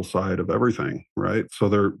spiritual side of everything, right? So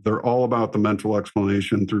they're all about the mental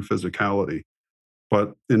explanation through physicality.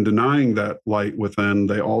 But in denying that light within,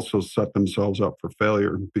 they also set themselves up for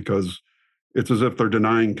failure, because it's as if they're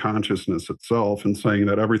denying consciousness itself and saying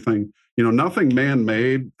that everything, nothing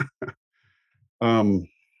man-made.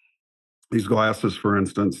 These glasses, for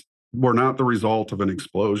instance, were not the result of an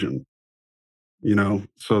explosion.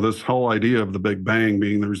 So this whole idea of the Big Bang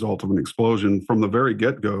being the result of an explosion from the very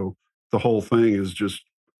get-go, the whole thing is just,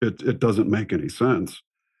 it doesn't make any sense.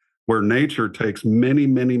 Where nature takes many,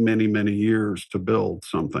 many, many, many years to build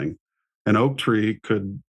something. An oak tree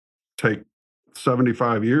could take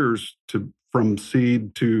 75 years from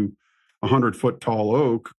seed to 100-foot tall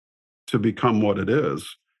oak to become what it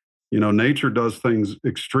is. Nature does things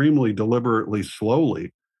extremely deliberately,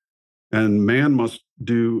 slowly, and man must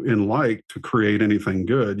do in like to create anything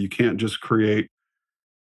good. You can't just create,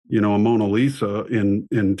 a Mona Lisa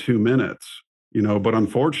in 2 minutes. But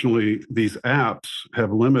unfortunately, these apps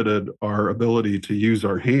have limited our ability to use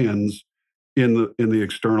our hands in the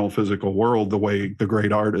external physical world the way the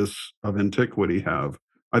great artists of antiquity have.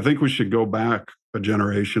 I think we should go back a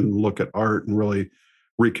generation and look at art and really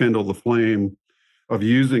rekindle the flame of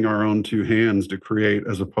using our own two hands to create,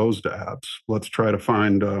 as opposed to apps. Let's try to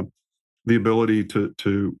find the ability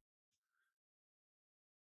to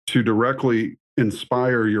directly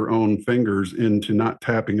inspire your own fingers into not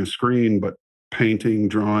tapping a screen, but painting,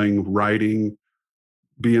 drawing, writing,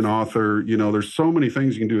 be an author. There's so many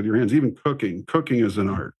things you can do with your hands. Even cooking. Cooking is an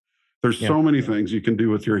art. There's so many things you can do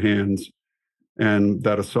with your hands, and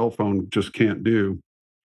that a cell phone just can't do.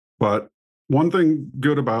 But one thing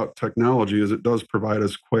good about technology is it does provide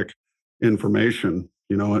us quick information,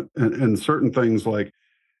 and certain things like,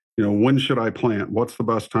 when should I plant? What's the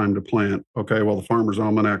best time to plant? Okay, well, the Farmer's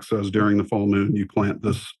Almanac says during the full moon, you plant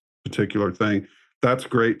this particular thing. That's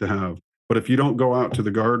great to have. But if you don't go out to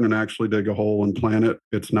the garden and actually dig a hole and plant it,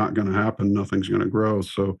 it's not going to happen. Nothing's going to grow.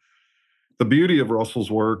 So the beauty of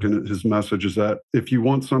Russell's work and his message is that if you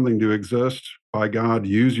want something to exist, by God,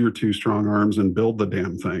 use your two strong arms and build the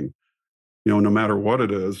damn thing. No matter what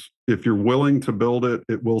it is, if you're willing to build it,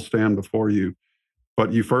 it will stand before you.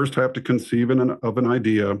 But you first have to conceive of an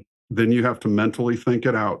idea. Then you have to mentally think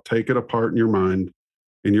it out, take it apart in your mind,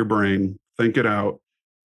 in your brain, think it out.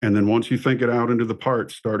 And then once you think it out into the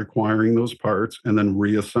parts, start acquiring those parts and then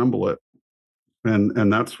reassemble it.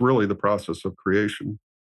 And that's really the process of creation.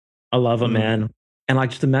 I love it, man. And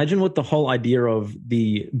just imagine what the whole idea of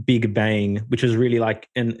the Big Bang, which is really like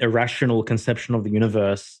an irrational conception of the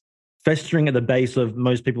universe, festering at the base of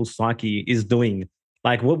most people's psyche, is doing.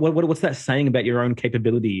 Like, what's that saying about your own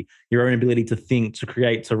capability, your own ability to think, to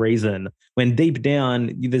create, to reason? When deep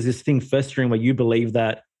down, there's this thing festering where you believe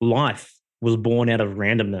that life was born out of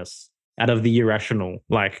randomness, out of the irrational.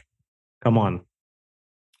 Like, come on.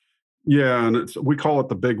 Yeah, and we call it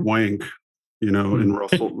the big wank. In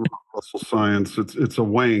Russell science, it's a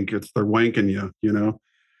wank. It's they're wanking you.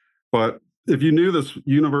 But if you knew this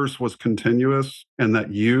universe was continuous and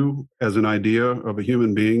that you, as an idea of a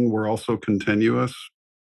human being, were also continuous,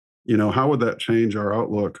 how would that change our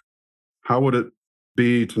outlook? How would it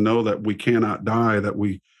be to know that we cannot die, that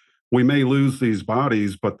we may lose these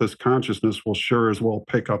bodies, but this consciousness will sure as well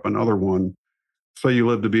pick up another one? Say you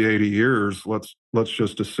live to be 80 years, let's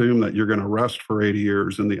just assume that you're going to rest for 80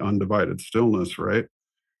 years in the undivided stillness, right?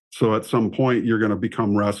 So at some point you're going to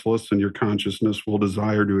become restless and your consciousness will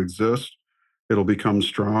desire to exist. It'll become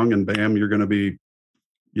strong and bam, you're going to be,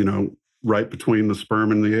 right between the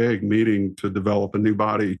sperm and the egg, meeting to develop a new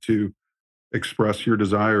body to express your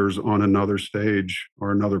desires on another stage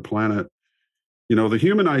or another planet. The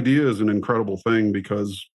human idea is an incredible thing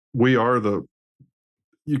because we are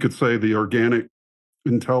you could say, the organic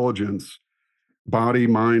intelligence, body,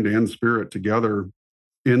 mind, and spirit together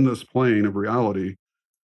in this plane of reality.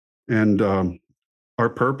 And our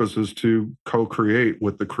purpose is to co-create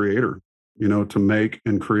with the creator, to make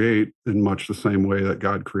and create in much the same way that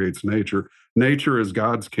God creates nature. Nature is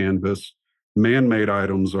God's canvas. Man-made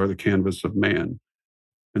items are the canvas of man.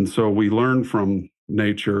 And so we learn from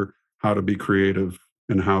nature how to be creative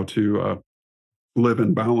and how to live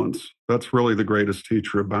in balance. That's really the greatest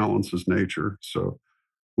teacher of balance is nature. So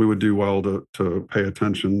we would do well to pay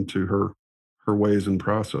attention to her ways and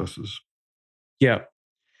processes. Yeah.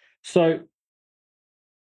 So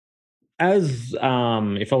as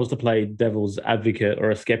if I was to play devil's advocate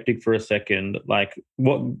or a skeptic for a second, like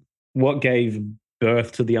what gave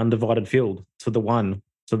birth to the undivided field, to the one,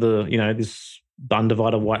 to the, this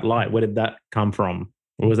undivided white light? Where did that come from?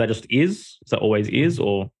 Or was that just is? Is that always is?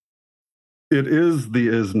 Or It is the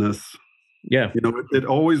isness. yeah. It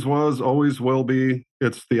always was, always will be.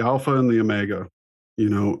 It's the alpha and the omega,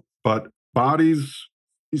 but bodies,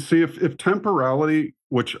 you see, if temporality,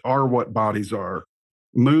 which are what bodies are,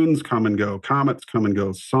 moons come and go, comets come and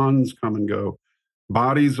go, suns come and go,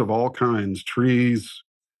 bodies of all kinds, trees,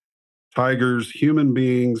 tigers, human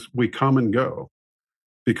beings, we come and go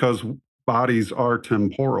because bodies are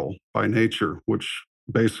temporal by nature, which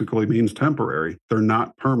basically means temporary. They're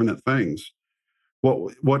not permanent things.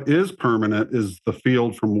 What is permanent is the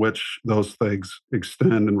field from which those things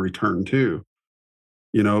extend and return to.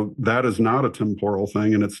 That is not a temporal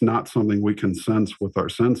thing, and it's not something we can sense with our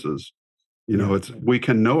senses. We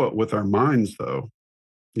can know it with our minds, though.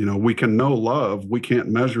 We can know love. We can't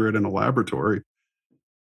measure it in a laboratory.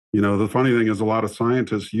 The funny thing is a lot of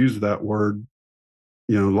scientists use that word.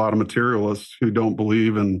 A lot of materialists who don't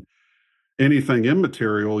believe in anything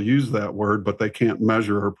immaterial use that word, but they can't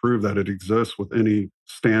measure or prove that it exists with any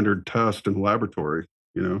standard test in the laboratory,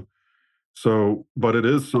 you know. So, but it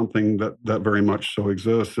is something that very much so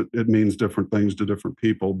exists. It means different things to different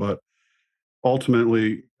people, but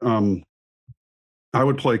ultimately, I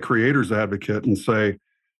would play creator's advocate and say,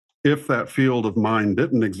 if that field of mind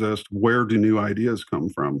didn't exist, where do new ideas come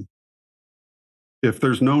from? If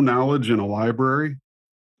there's no knowledge in a library,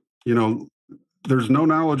 you know, there's no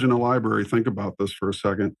knowledge in a library. Think about this for a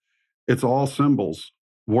second. It's all symbols.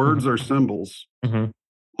 Words are symbols. Mhm.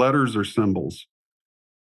 Letters are symbols.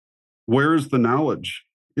 Where's the knowledge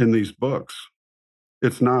in these books?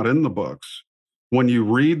 It's not in the books. When you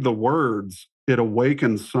read the words, it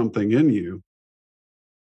awakens something in you.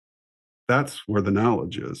 That's where the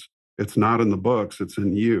knowledge is. It's not in the books, it's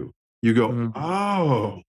in you. You go, Mhm.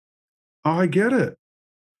 oh, I get it.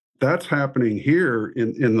 That's happening here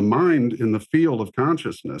in the mind, in the field of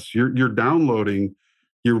consciousness. You're downloading,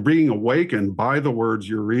 you're being awakened by the words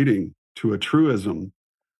you're reading to a truism,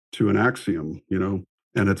 to an axiom,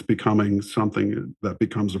 and it's becoming something that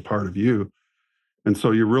becomes a part of you. And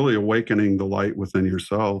so you're really awakening the light within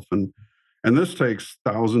yourself. And this takes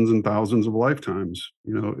thousands and thousands of lifetimes.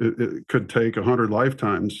 It could take 100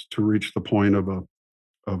 lifetimes to reach the point of a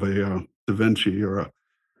Da Vinci, or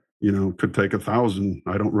could take 1,000.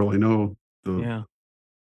 I don't really know Yeah.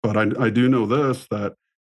 but I do know this, that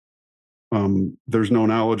there's no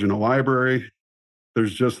knowledge in a library.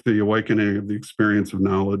 There's just the awakening of the experience of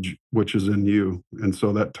knowledge, which is in you. And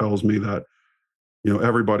so that tells me that,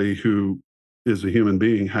 everybody who is a human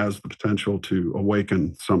being has the potential to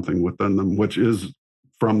awaken something within them, which is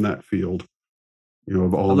from that field,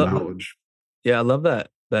 of I all love knowledge. Yeah, I love that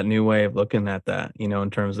new way of looking at that, in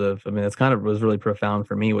terms of, I mean, that's kind of was really profound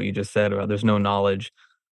for me what you just said about there's no knowledge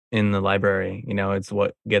in the library, it's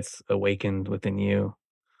what gets awakened within you.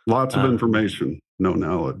 Lots of Uh, information, no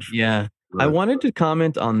knowledge. yeah. I Right. wanted to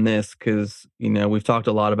comment on this because, we've talked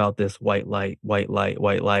a lot about this white light, white light,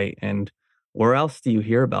 white light. And where else do you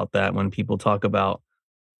hear about that when people talk about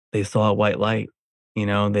they saw a white light?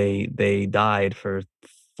 They died for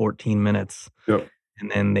 14 minutes. Yep. And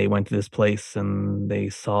then they went to this place and they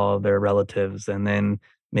saw their relatives, and then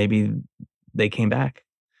maybe they came back.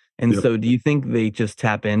 And Yep. so do you think they just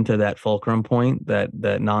tap into that fulcrum point, that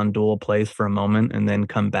non-dual place for a moment and then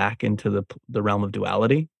come back into the realm of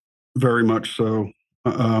duality? Very much so.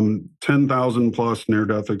 10,000 plus near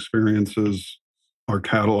death experiences are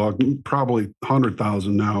cataloged, probably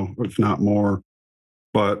 100,000 now, if not more.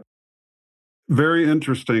 But very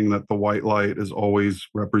interesting that the white light is always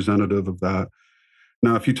representative of that.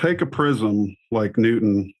 Now, if you take a prism like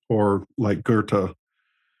Newton or like Goethe,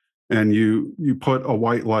 and you put a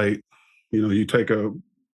white light, you take a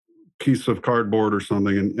piece of cardboard or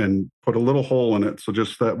something and put a little hole in it. So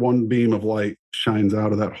just that one beam of light shines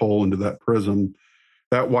out of that hole into that prism.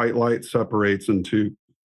 That white light separates into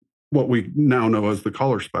what we now know as the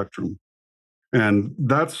color spectrum. And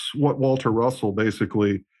that's what Walter Russell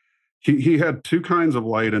basically, he had two kinds of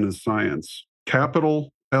light in his science: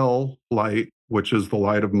 capital L light, which is the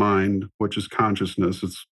light of mind, which is consciousness.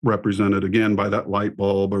 It's represented again by that light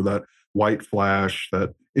bulb or that white flash,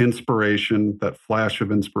 that inspiration, that flash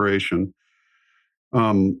of inspiration.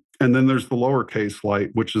 And then there's the lowercase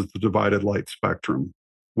light, which is the divided light spectrum,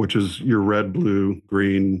 which is your red, blue,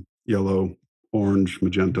 green, yellow, orange,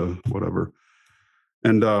 magenta, whatever.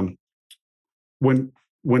 And when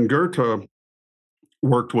Goethe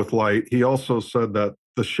worked with light, he also said that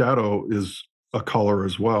the shadow is a color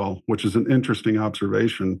as well, which is an interesting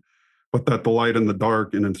observation. But that the light and the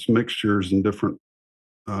dark and its mixtures and different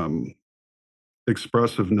um,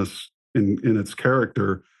 expressiveness in its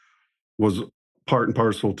character was part and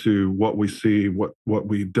parcel to what we see, what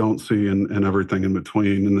we don't see, and everything in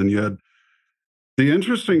between. And then you had the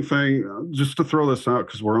interesting thing, just to throw this out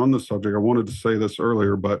because we're on the subject. I wanted to say this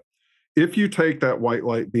earlier, but if you take that white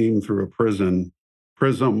light beam through a prism,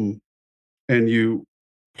 and you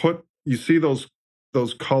see those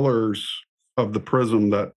colors of the prism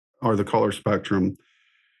that are the color spectrum.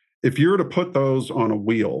 If you were to put those on a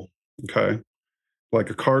wheel, okay,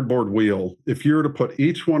 like a cardboard wheel, if you were to put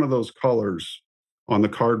each one of those colors on the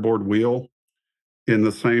cardboard wheel in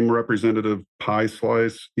the same representative pie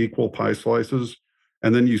slice, equal pie slices,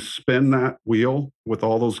 and then you spin that wheel with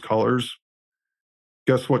all those colors,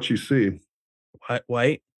 guess what you see?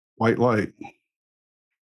 White. White light.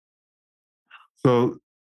 So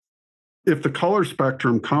if the color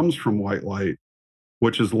spectrum comes from white light,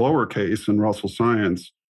 which is lowercase in Russell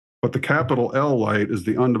science, but the capital L light is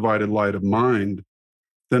the undivided light of mind,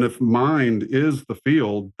 then if mind is the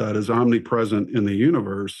field that is omnipresent in the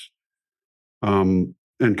universe,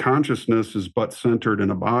 and consciousness is but centered in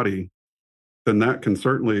a body, then that can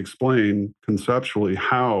certainly explain conceptually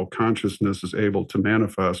how consciousness is able to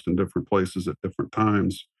manifest in different places at different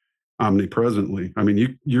times omnipresently. I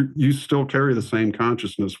mean, you still carry the same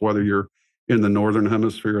consciousness whether you're in the northern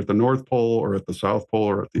hemisphere at the North Pole or at the South Pole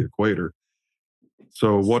or at the equator.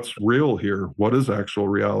 So what's real here? What is actual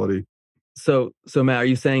reality? So Matt, are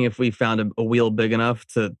you saying if we found a wheel big enough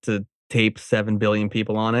to tape 7 billion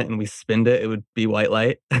people on it and we spinned it, it would be white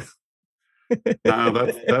light? Now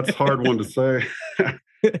that's a hard one to say.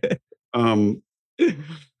 um,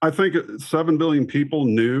 I think 7 billion people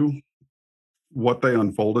knew what they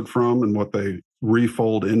unfolded from and what they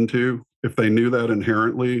refold into. If they knew that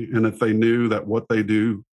inherently, and if they knew that what they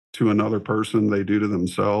do to another person, they do to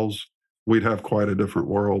themselves, we'd have quite a different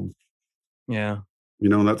world. Yeah. You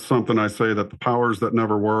know, and that's something I say that the powers that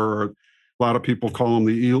never were, a lot of people call them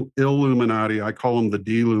the Illuminati. I call them the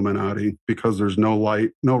Deluminati because there's no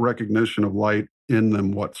light, no recognition of light in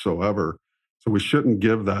them whatsoever. So we shouldn't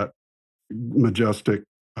give that majestic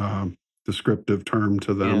descriptive term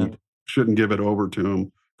to them. Yeah. Shouldn't give it over to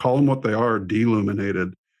them. Call them what they are,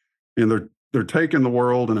 deluminated. And they're taking the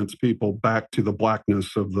world and its people back to the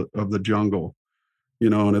blackness of the jungle. You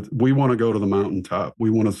know, and we want to go to the mountaintop. We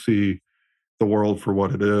want to see the world for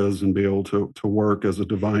what it is and be able to work as a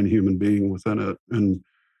divine human being within it. And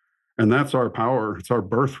that's our power. It's our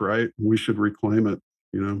birthright. We should reclaim it,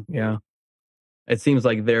 you know. Yeah. It seems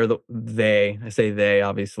like I say they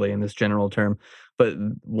obviously in this general term, but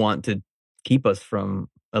want to keep us from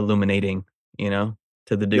illuminating,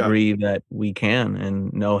 to the Yeah. degree that we can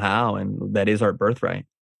and know how, and that is our birthright.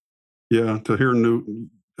 Yeah. To hear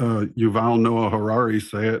Yuval Noah Harari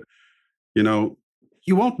say it, you know,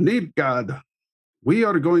 you won't need God. We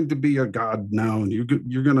are going to be a God now. And you're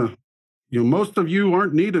going to, most of you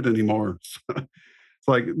aren't needed anymore. It's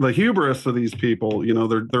like the hubris of these people,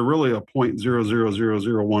 they're really a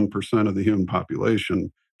 0.00001% of the human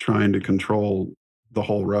population trying to control the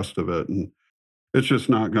whole rest of it. And it's just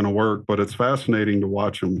not going to work, but it's fascinating to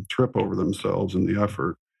watch them trip over themselves in the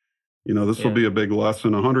effort. This will Yeah. be a big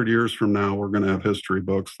lesson. 100 years from now, we're going to have history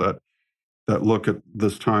books that look at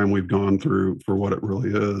this time we've gone through for what it really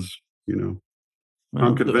is. I'm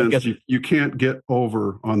Well, I convinced guess, you can't get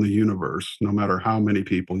over on the universe, no matter how many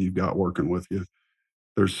people you've got working with you.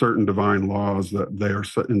 There's certain divine laws that they are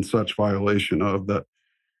in such violation of that.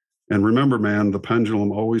 And remember, man, the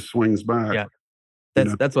pendulum always swings back. yeah. You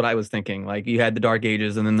know, That's what I was thinking. Like, you had the Dark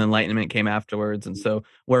Ages, and then the Enlightenment came afterwards. And so,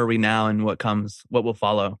 where are we now, and what will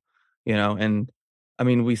follow? And I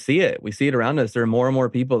mean, we see it. We see it around us. There are more and more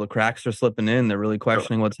people. The cracks are slipping in. They're really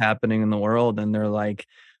questioning what's happening in the world, and they're like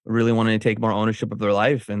really wanting to take more ownership of their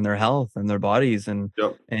life and their health and their bodies, and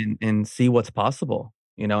yep. and see what's possible.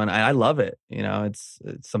 And I love it. It's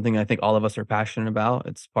something I think all of us are passionate about.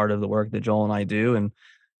 It's part of the work that Joel and I do, and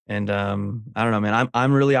I don't know, man.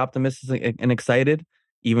 I'm really optimistic and excited,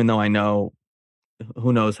 even though I know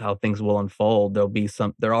who knows how things will unfold.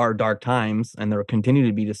 There are dark times, and there will continue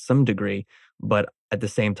to be to some degree, but at the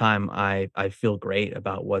same time, I feel great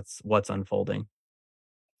about what's unfolding.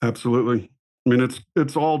 Absolutely. I mean,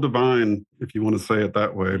 it's all divine, if you want to say it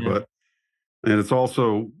that way, Yeah. and it's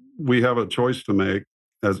also, we have a choice to make,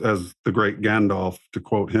 as the great Gandalf, to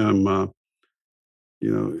quote him,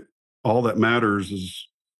 you know, all that matters is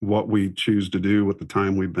what we choose to do with the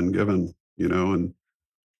time we've been given, and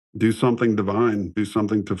do something divine, do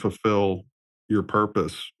something to fulfill your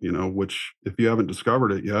purpose, which if you haven't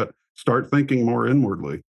discovered it yet, start thinking more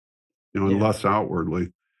inwardly. and less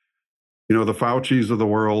outwardly. The Faucis of the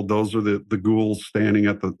world, those are the ghouls standing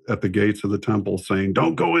at the gates of the temple saying,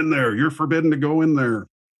 "Don't go in there. You're forbidden to go in there.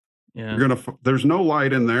 Yeah. There's no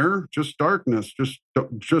light in there, just darkness.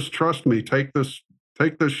 Just trust me. Take this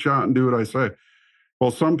shot and do what I say."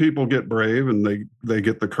 Well, some people get brave and they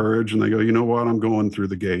get the courage and they go, "You know what? I'm going through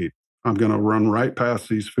the gate. I'm going to run right past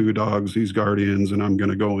these foo dogs, these guardians, and I'm going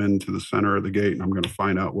to go into the center of the gate and I'm going to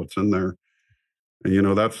find out what's in there."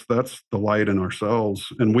 And that's the light in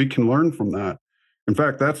ourselves, and we can learn from that. In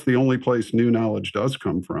fact, that's the only place new knowledge does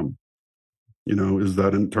come from. Is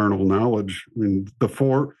that internal knowledge. I mean,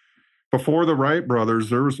 before the Wright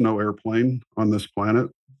brothers, there was no airplane on this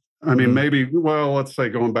planet. I mean, maybe, well, let's say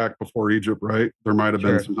going back before Egypt, right? There might have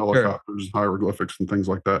been some helicopters, hieroglyphics, and things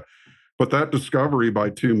like that. But that discovery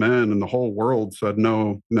by two men and the whole world said,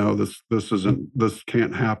 no, this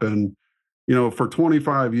can't happen. For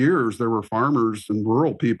 25 years, there were farmers and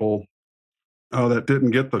rural people that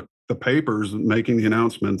didn't get the papers making the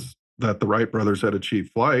announcements that the Wright brothers had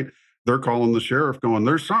achieved flight. They're calling the sheriff going,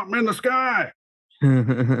 "There's something in the sky."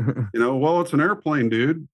 Well, it's an airplane,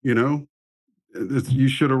 dude. You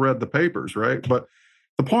should have read the papers, right? But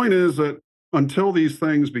the point is that until these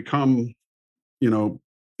things become,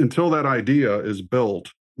 until that idea is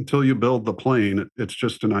built, until you build the plane, it's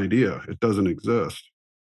just an idea. It doesn't exist.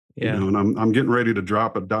 Yeah. And I'm getting ready to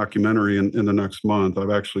drop a documentary in the next month. I've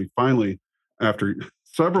actually finally, after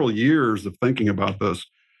several years of thinking about this,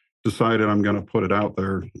 decided I'm going to put it out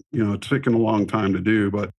there. It's taken a long time to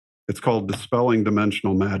do, but it's called Dispelling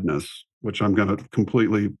Dimensional Madness, which I'm going to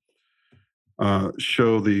completely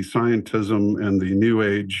show the scientism and the New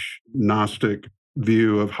Age Gnostic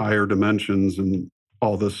view of higher dimensions and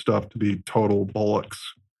all this stuff to be total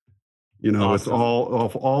bullocks. Awesome. It's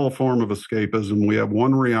all a form of escapism. We have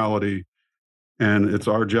one reality, and it's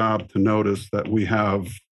our job to notice that we have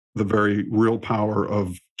the very real power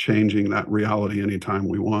of changing that reality anytime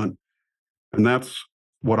we want. And that's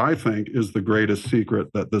what I think is the greatest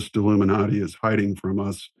secret that this Illuminati is hiding from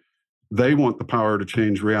us. They want the power to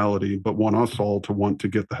change reality, but want us all to want to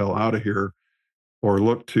get the hell out of here or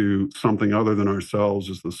look to something other than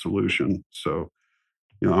ourselves as the solution. So,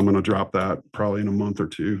 I'm going to drop that probably in a month or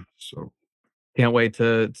two. So Can't wait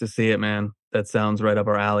to see it, man. That sounds right up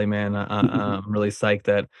our alley, man. I'm really psyched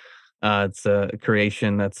that it's a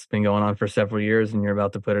creation that's been going on for several years and you're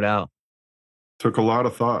about to put it out. took a lot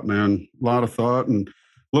of thought, man, a lot of thought, and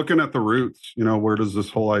looking at the roots. Where does this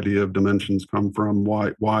whole idea of dimensions come from?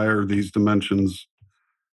 Why are these dimensions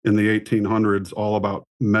in the 1800s all about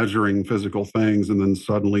measuring physical things, and then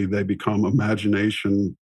suddenly they become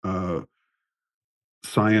imagination,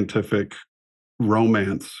 scientific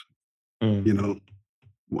romance?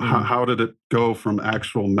 How did it go from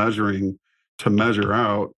actual measuring to measure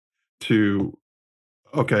out to,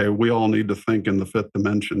 okay, we all need to think in the fifth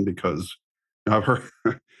dimension? Because I've heard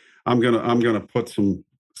I'm gonna put some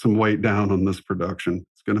weight down on this production.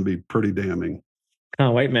 It's gonna be pretty damning.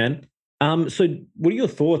 Can't wait, man. So what are your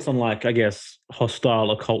thoughts on, like, I guess,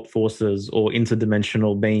 hostile occult forces or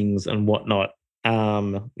interdimensional beings and whatnot?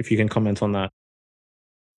 If you can comment on that.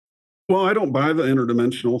 Well, I don't buy the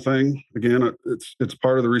interdimensional thing. Again, it's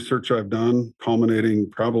part of the research I've done,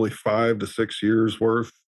 culminating probably 5 to 6 years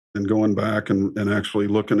worth, and going back and actually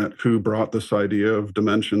looking at who brought this idea of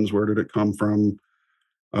dimensions. Where did it come from?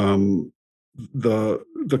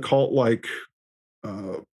 The cult like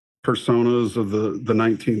personas of the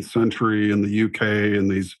 19th century in the UK,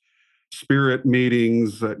 and these spirit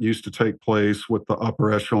meetings that used to take place with the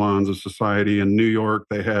upper echelons of society. In New York,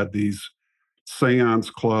 they had these seance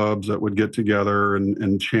clubs that would get together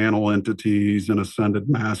and channel entities and ascended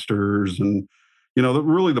masters. And,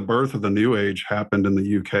 really the birth of the New Age happened in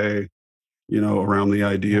the UK, around the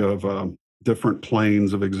idea of different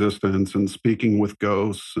planes of existence and speaking with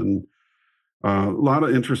ghosts, and a lot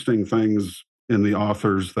of interesting things in the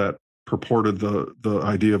authors that purported the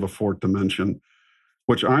idea of a fourth dimension,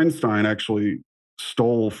 which Einstein actually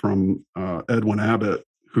stole from Edwin Abbott,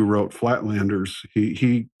 who wrote Flatlanders.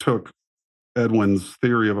 He took Edwin's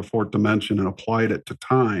theory of a fourth dimension and applied it to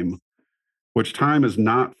time, which time is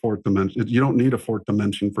not fourth dimension. You don't need a fourth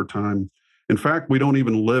dimension for time. In fact, we don't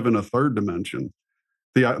even live in a third dimension.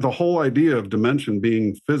 The whole idea of dimension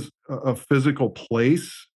being a physical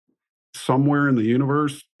place somewhere in the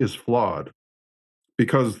universe is flawed,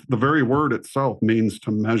 because the very word itself means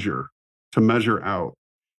to measure out.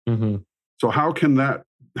 Mm-hmm. So how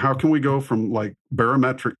can we go from like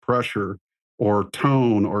barometric pressure or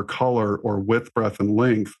tone or color or width, breadth, and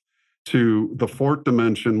length to the fourth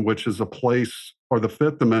dimension, which is a place, or the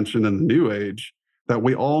fifth dimension in the New Age that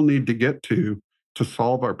we all need to get to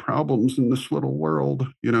solve our problems in this little world?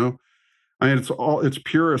 I mean, it's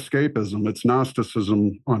pure escapism. It's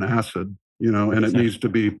Gnosticism on acid, and it needs to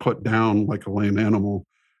be put down like a lame animal,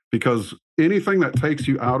 because anything that takes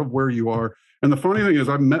you out of where you are. And the funny thing is,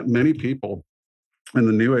 I've met many people in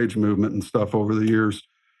the New Age movement and stuff over the years.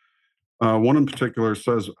 One in particular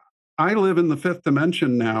says, I live in the fifth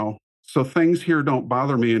dimension now, so things here don't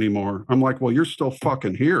bother me anymore. I'm like, well, you're still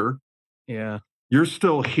fucking here. Yeah. You're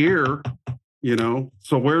still here,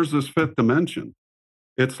 so where's this fifth dimension?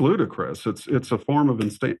 It's ludicrous. It's a form of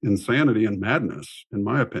insanity and madness, in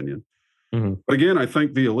my opinion. Mm-hmm. But again, I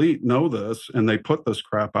think the elite know this, and they put this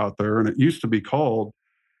crap out there. And it used to be called,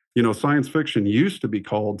 science fiction used to be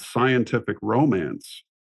called scientific romance.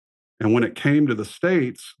 And when it came to the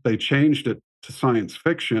States, they changed it to science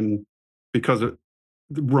fiction because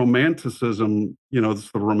romanticism,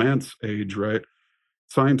 it's the romance age, right?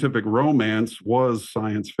 Scientific romance was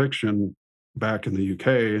science fiction back in the UK,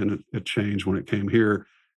 and it changed when it came here.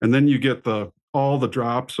 And then you get all the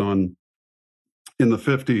drops in the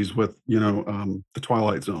 50s with, the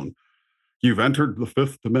Twilight Zone. You've entered the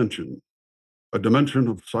fifth dimension, a dimension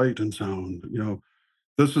of sight and sound.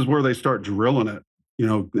 This is where they start drilling it,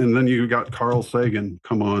 and then you got Carl Sagan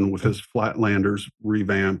come on with his Flatlanders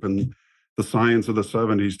revamp, and the science of the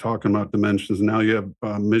 70s talking about dimensions. Now you have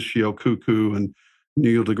Michio Kaku and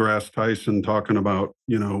Neil deGrasse Tyson talking about,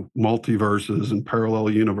 multiverses and parallel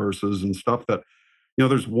universes and stuff that,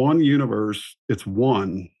 there's one universe, it's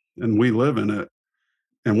one, and we live in it.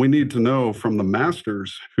 And we need to know from the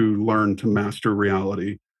masters who learned to master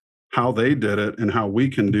reality how they did it and how we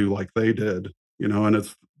can do like they did, and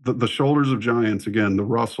it's the shoulders of giants again, the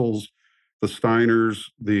Russells, the Steiners,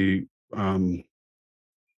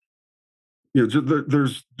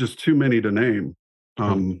 there's just too many to name.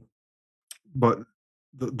 But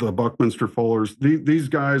the Buckminster Fullers, these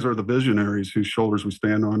guys are the visionaries whose shoulders we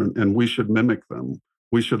stand on, and we should mimic them.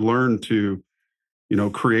 We should learn to,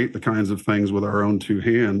 create the kinds of things with our own two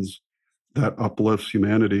hands that uplifts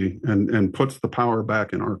humanity and puts the power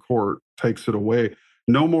back in our court, takes it away.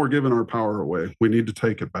 No more giving our power away. We need to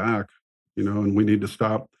take it back, and we need to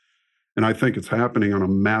stop. And I think it's happening on a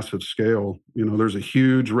massive scale. There's a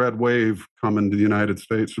huge red wave coming to the United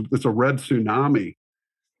States. It's a red tsunami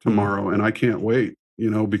tomorrow, and I can't wait,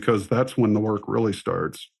 because that's when the work really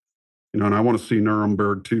starts. And I want to see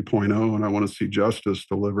Nuremberg 2.0, and I want to see justice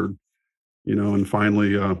delivered, and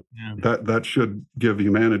finally that should give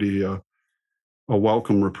humanity a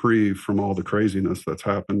welcome reprieve from all the craziness that's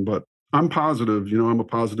happened. But I'm positive, I'm a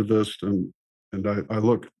positivist, and I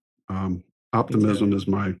look, optimism is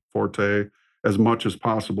my forte as much as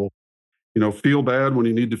possible. Feel bad when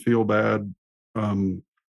you need to feel bad.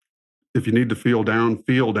 If you need to feel down,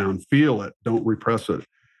 feel it, don't repress it,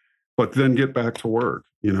 but then get back to work,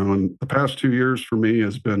 and the past 2 years for me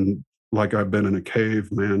has been like I've been in a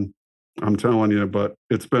cave, man. I'm telling you, but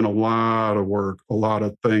it's been a lot of work, a lot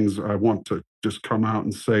of things I want to just come out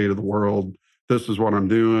and say to the world, this is what I'm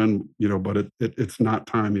doing, but it's not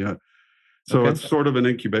time yet. So It's sort of an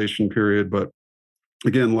incubation period, but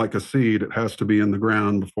again, like a seed, it has to be in the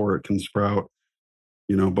ground before it can sprout,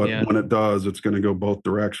 but when it does, it's going to go both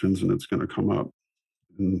directions and it's going to come up.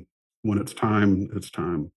 And when it's time, it's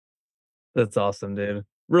time. That's awesome, dude.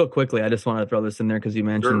 Real quickly, I just want to throw this in there because you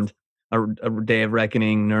mentioned a day of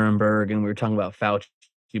reckoning, Nuremberg, and we were talking about Fauci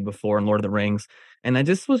before and Lord of the Rings. And I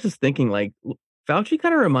just was just thinking, like, Fauci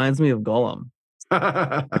kind of reminds me of Gollum.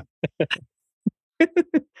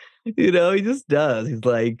 He just does. He's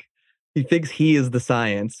like, he thinks he is the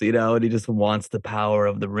science, and he just wants the power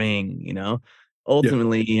of the ring,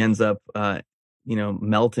 Ultimately, he ends up,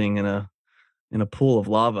 melting in a pool of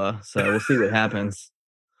lava. So we'll see what happens.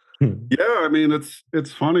 Yeah, I mean,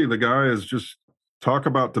 it's funny. The guy is just talk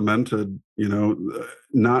about demented,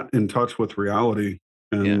 not in touch with reality.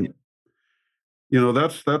 And,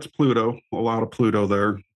 that's Pluto, a lot of Pluto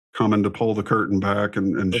there coming to pull the curtain back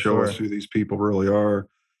and show us who these people really are.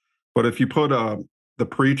 But if you put the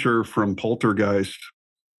preacher from Poltergeist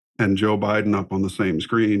and Joe Biden up on the same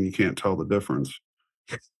screen, you can't tell the difference.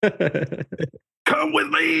 Come with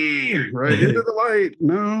me, right into the light.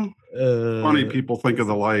 No, funny, people think of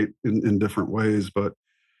the light in different ways, but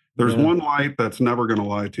there's one light that's never going to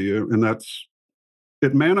lie to you, and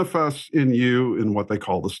it manifests in you in what they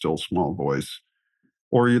call the still small voice,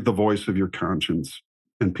 or the voice of your conscience.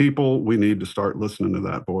 And people, we need to start listening to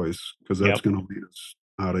that voice, because that's going to lead us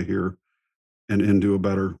out of here and into a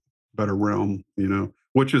better realm,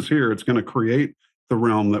 which is here. It's going to create the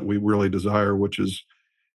realm that we really desire, which is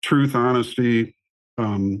truth, honesty,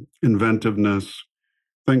 inventiveness,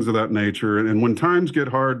 things of that nature. And when times get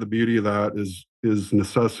hard, the beauty of that is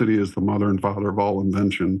necessity is the mother and father of all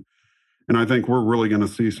invention. And I think we're really going to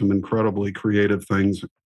see some incredibly creative things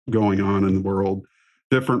going on in the world,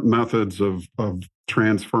 different methods of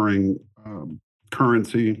transferring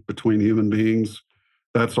currency between human beings.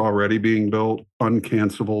 That's already being built,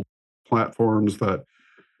 uncancelable platforms that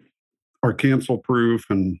are cancel proof.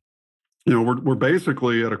 And, we're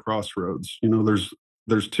basically at a crossroads.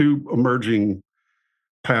 There's two emerging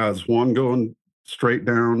paths, one going straight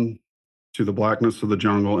down to the blackness of the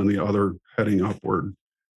jungle and the other heading upward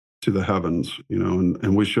to the heavens,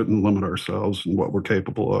 and we shouldn't limit ourselves in what we're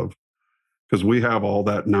capable of, because we have all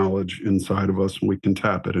that knowledge inside of us and we can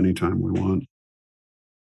tap it anytime we want.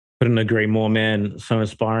 Couldn't agree more, man. So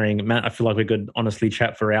inspiring. Matt, I feel like we could honestly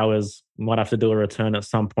chat for hours. Might have to do a return at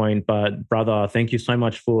some point. But brother, thank you so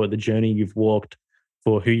much for the journey you've walked,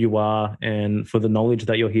 for who you are, and for the knowledge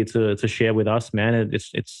that you're here to share with us, man.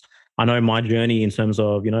 It's I know my journey in terms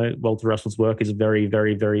of, Walter Russell's work is very,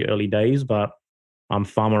 very, very early days, but I'm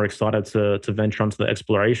far more excited to venture onto the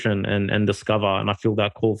exploration and discover. And I feel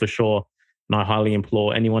that call for sure. And I highly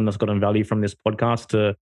implore anyone that's gotten value from this podcast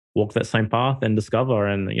to walk that same path and discover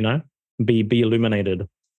and, be illuminated.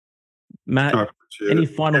 Matt, any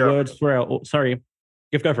final words for sorry,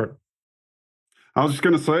 go for it. I was just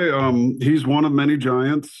going to say, he's one of many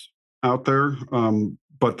giants out there.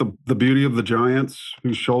 But the beauty of the giants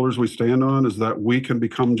whose shoulders we stand on is that we can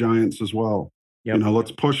become giants as well. Yep.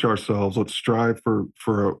 Let's push ourselves. Let's strive for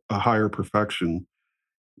a higher perfection.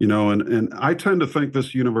 And I tend to think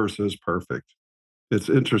this universe is perfect. It's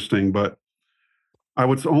interesting, but I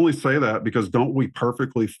would only say that because don't we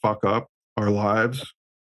perfectly fuck up our lives?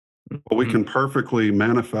 But we can perfectly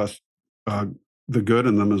manifest the good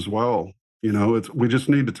in them as well. We just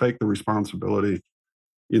need to take the responsibility.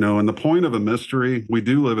 And the point of a mystery, we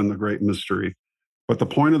do live in the great mystery, but the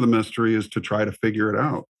point of the mystery is to try to figure it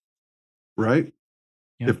out. Right?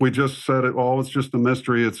 Yeah. If we just said it, it's just a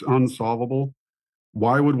mystery, it's unsolvable,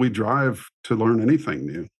 why would we drive to learn anything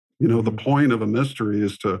new? The point of a mystery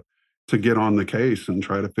is to get on the case and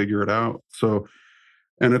try to figure it out. So,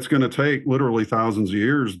 and it's going to take literally thousands of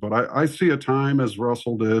years, but I see a time, as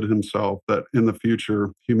Russell did himself, that in the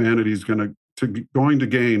future, humanity is going to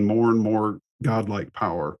gain more and more godlike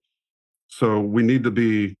power. So we need to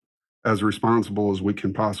be as responsible as we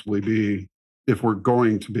can possibly be if we're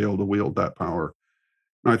going to be able to wield that power.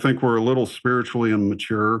 And I think we're a little spiritually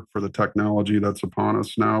immature for the technology that's upon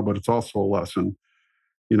us now, but it's also a lesson.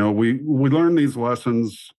 We learn these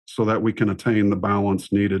lessons so that we can attain the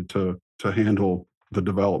balance needed to handle the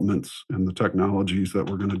developments and the technologies that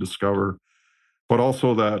we're going to discover, but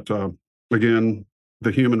also that, again,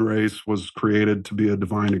 the human race was created to be a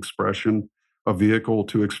divine expression, a vehicle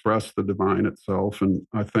to express the divine itself. And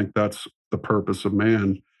I think that's the purpose of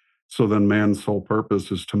man. So then man's sole purpose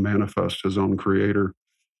is to manifest his own creator.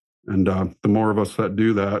 And the more of us that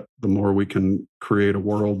do that, the more we can create a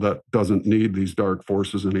world that doesn't need these dark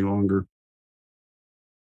forces any longer.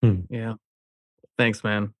 Yeah. Thanks,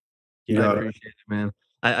 man. Yeah, I appreciate it, man.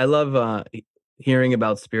 I love hearing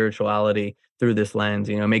about spirituality through this lens.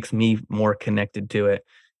 It makes me more connected to it,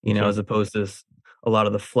 as opposed to a lot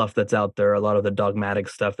of the fluff that's out there, a lot of the dogmatic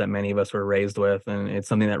stuff that many of us were raised with. And it's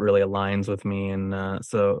something that really aligns with me. And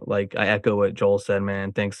so, like, I echo what Joel said,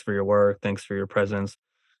 man. Thanks for your work. Thanks for your presence.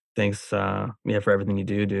 Thanks, for everything you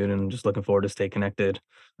do, dude. And just looking forward to stay connected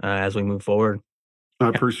as we move forward. I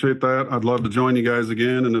appreciate that. I'd love to join you guys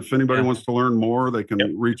again. And if anybody wants to learn more, they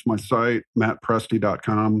can reach my site,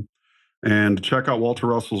 mattpresti.com, and check out Walter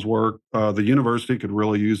Russell's work. The university could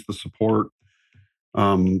really use the support.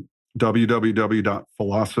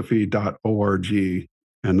 www.philosophy.org.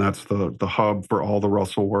 And that's the hub for all the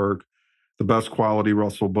Russell work, the best quality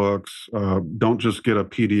Russell books. Don't just get a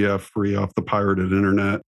PDF free off the pirated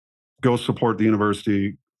internet. Go support the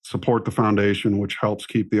university, support the foundation, which helps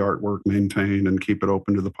keep the artwork maintained and keep it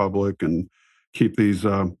open to the public and keep these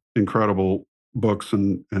incredible books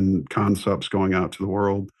and concepts going out to the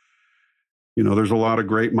world. There's a lot of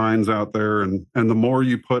great minds out there, and the more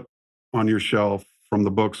you put on your shelf from the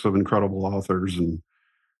books of incredible authors, and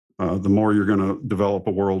the more you're going to develop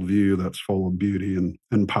a worldview that's full of beauty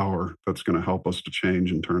and power that's going to help us to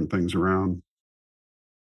change and turn things around.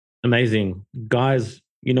 Amazing. Guys,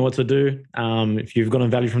 you know what to do. If you've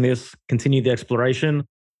gotten value from this, continue the exploration.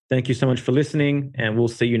 Thank you so much for listening, and we'll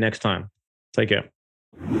see you next time. Take care.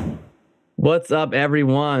 What's up,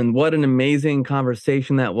 everyone? What an amazing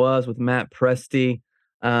conversation that was with Matt Presti.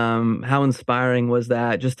 How inspiring was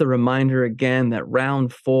that? Just a reminder again that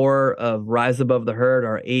round 4 of Rise Above the Herd,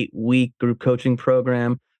 our 8-week group coaching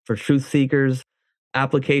program for truth seekers.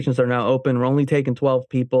 Applications are now open. We're only taking 12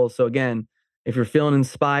 people. So again, if you're feeling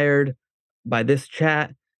inspired by this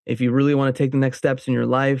chat, if you really want to take the next steps in your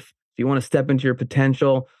life, if you want to step into your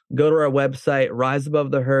potential, go to our website,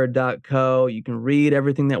 riseabovetheherd.co. You can read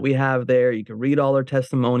everything that we have there. You can read all our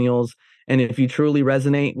testimonials. And if you truly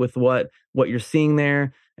resonate with what you're seeing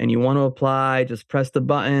there and you want to apply, just press the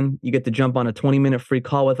button. You get to jump on a 20-minute free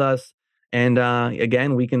call with us. And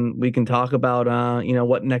again, we can talk about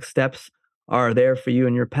what next steps are there for you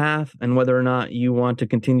in your path, and whether or not you want to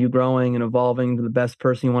continue growing and evolving to the best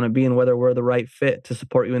person you want to be, and whether we're the right fit to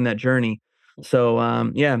support you in that journey. So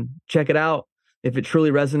check it out. If it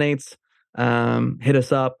truly resonates, hit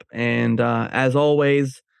us up. And as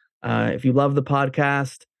always, if you love the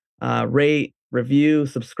podcast, rate, review,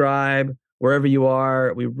 subscribe wherever you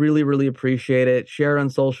are. We really, really appreciate it. Share it on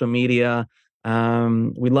social media.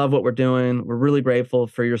 We love what we're doing. We're really grateful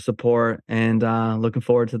for your support, and looking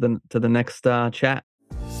forward to the next chat.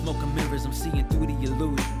 Smoking mirrors, I'm seeing through the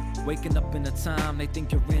illusion. Waking up in a time they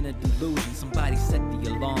think you're in a delusion. Somebody set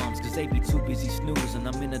the alarms, cause they be too busy snoozing.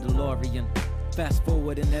 I'm in a DeLorean, fast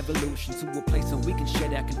forward in evolution to a place where we can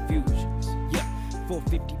share our confusions. Yeah,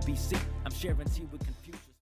 450 BC, I'm sharing tea with confusion.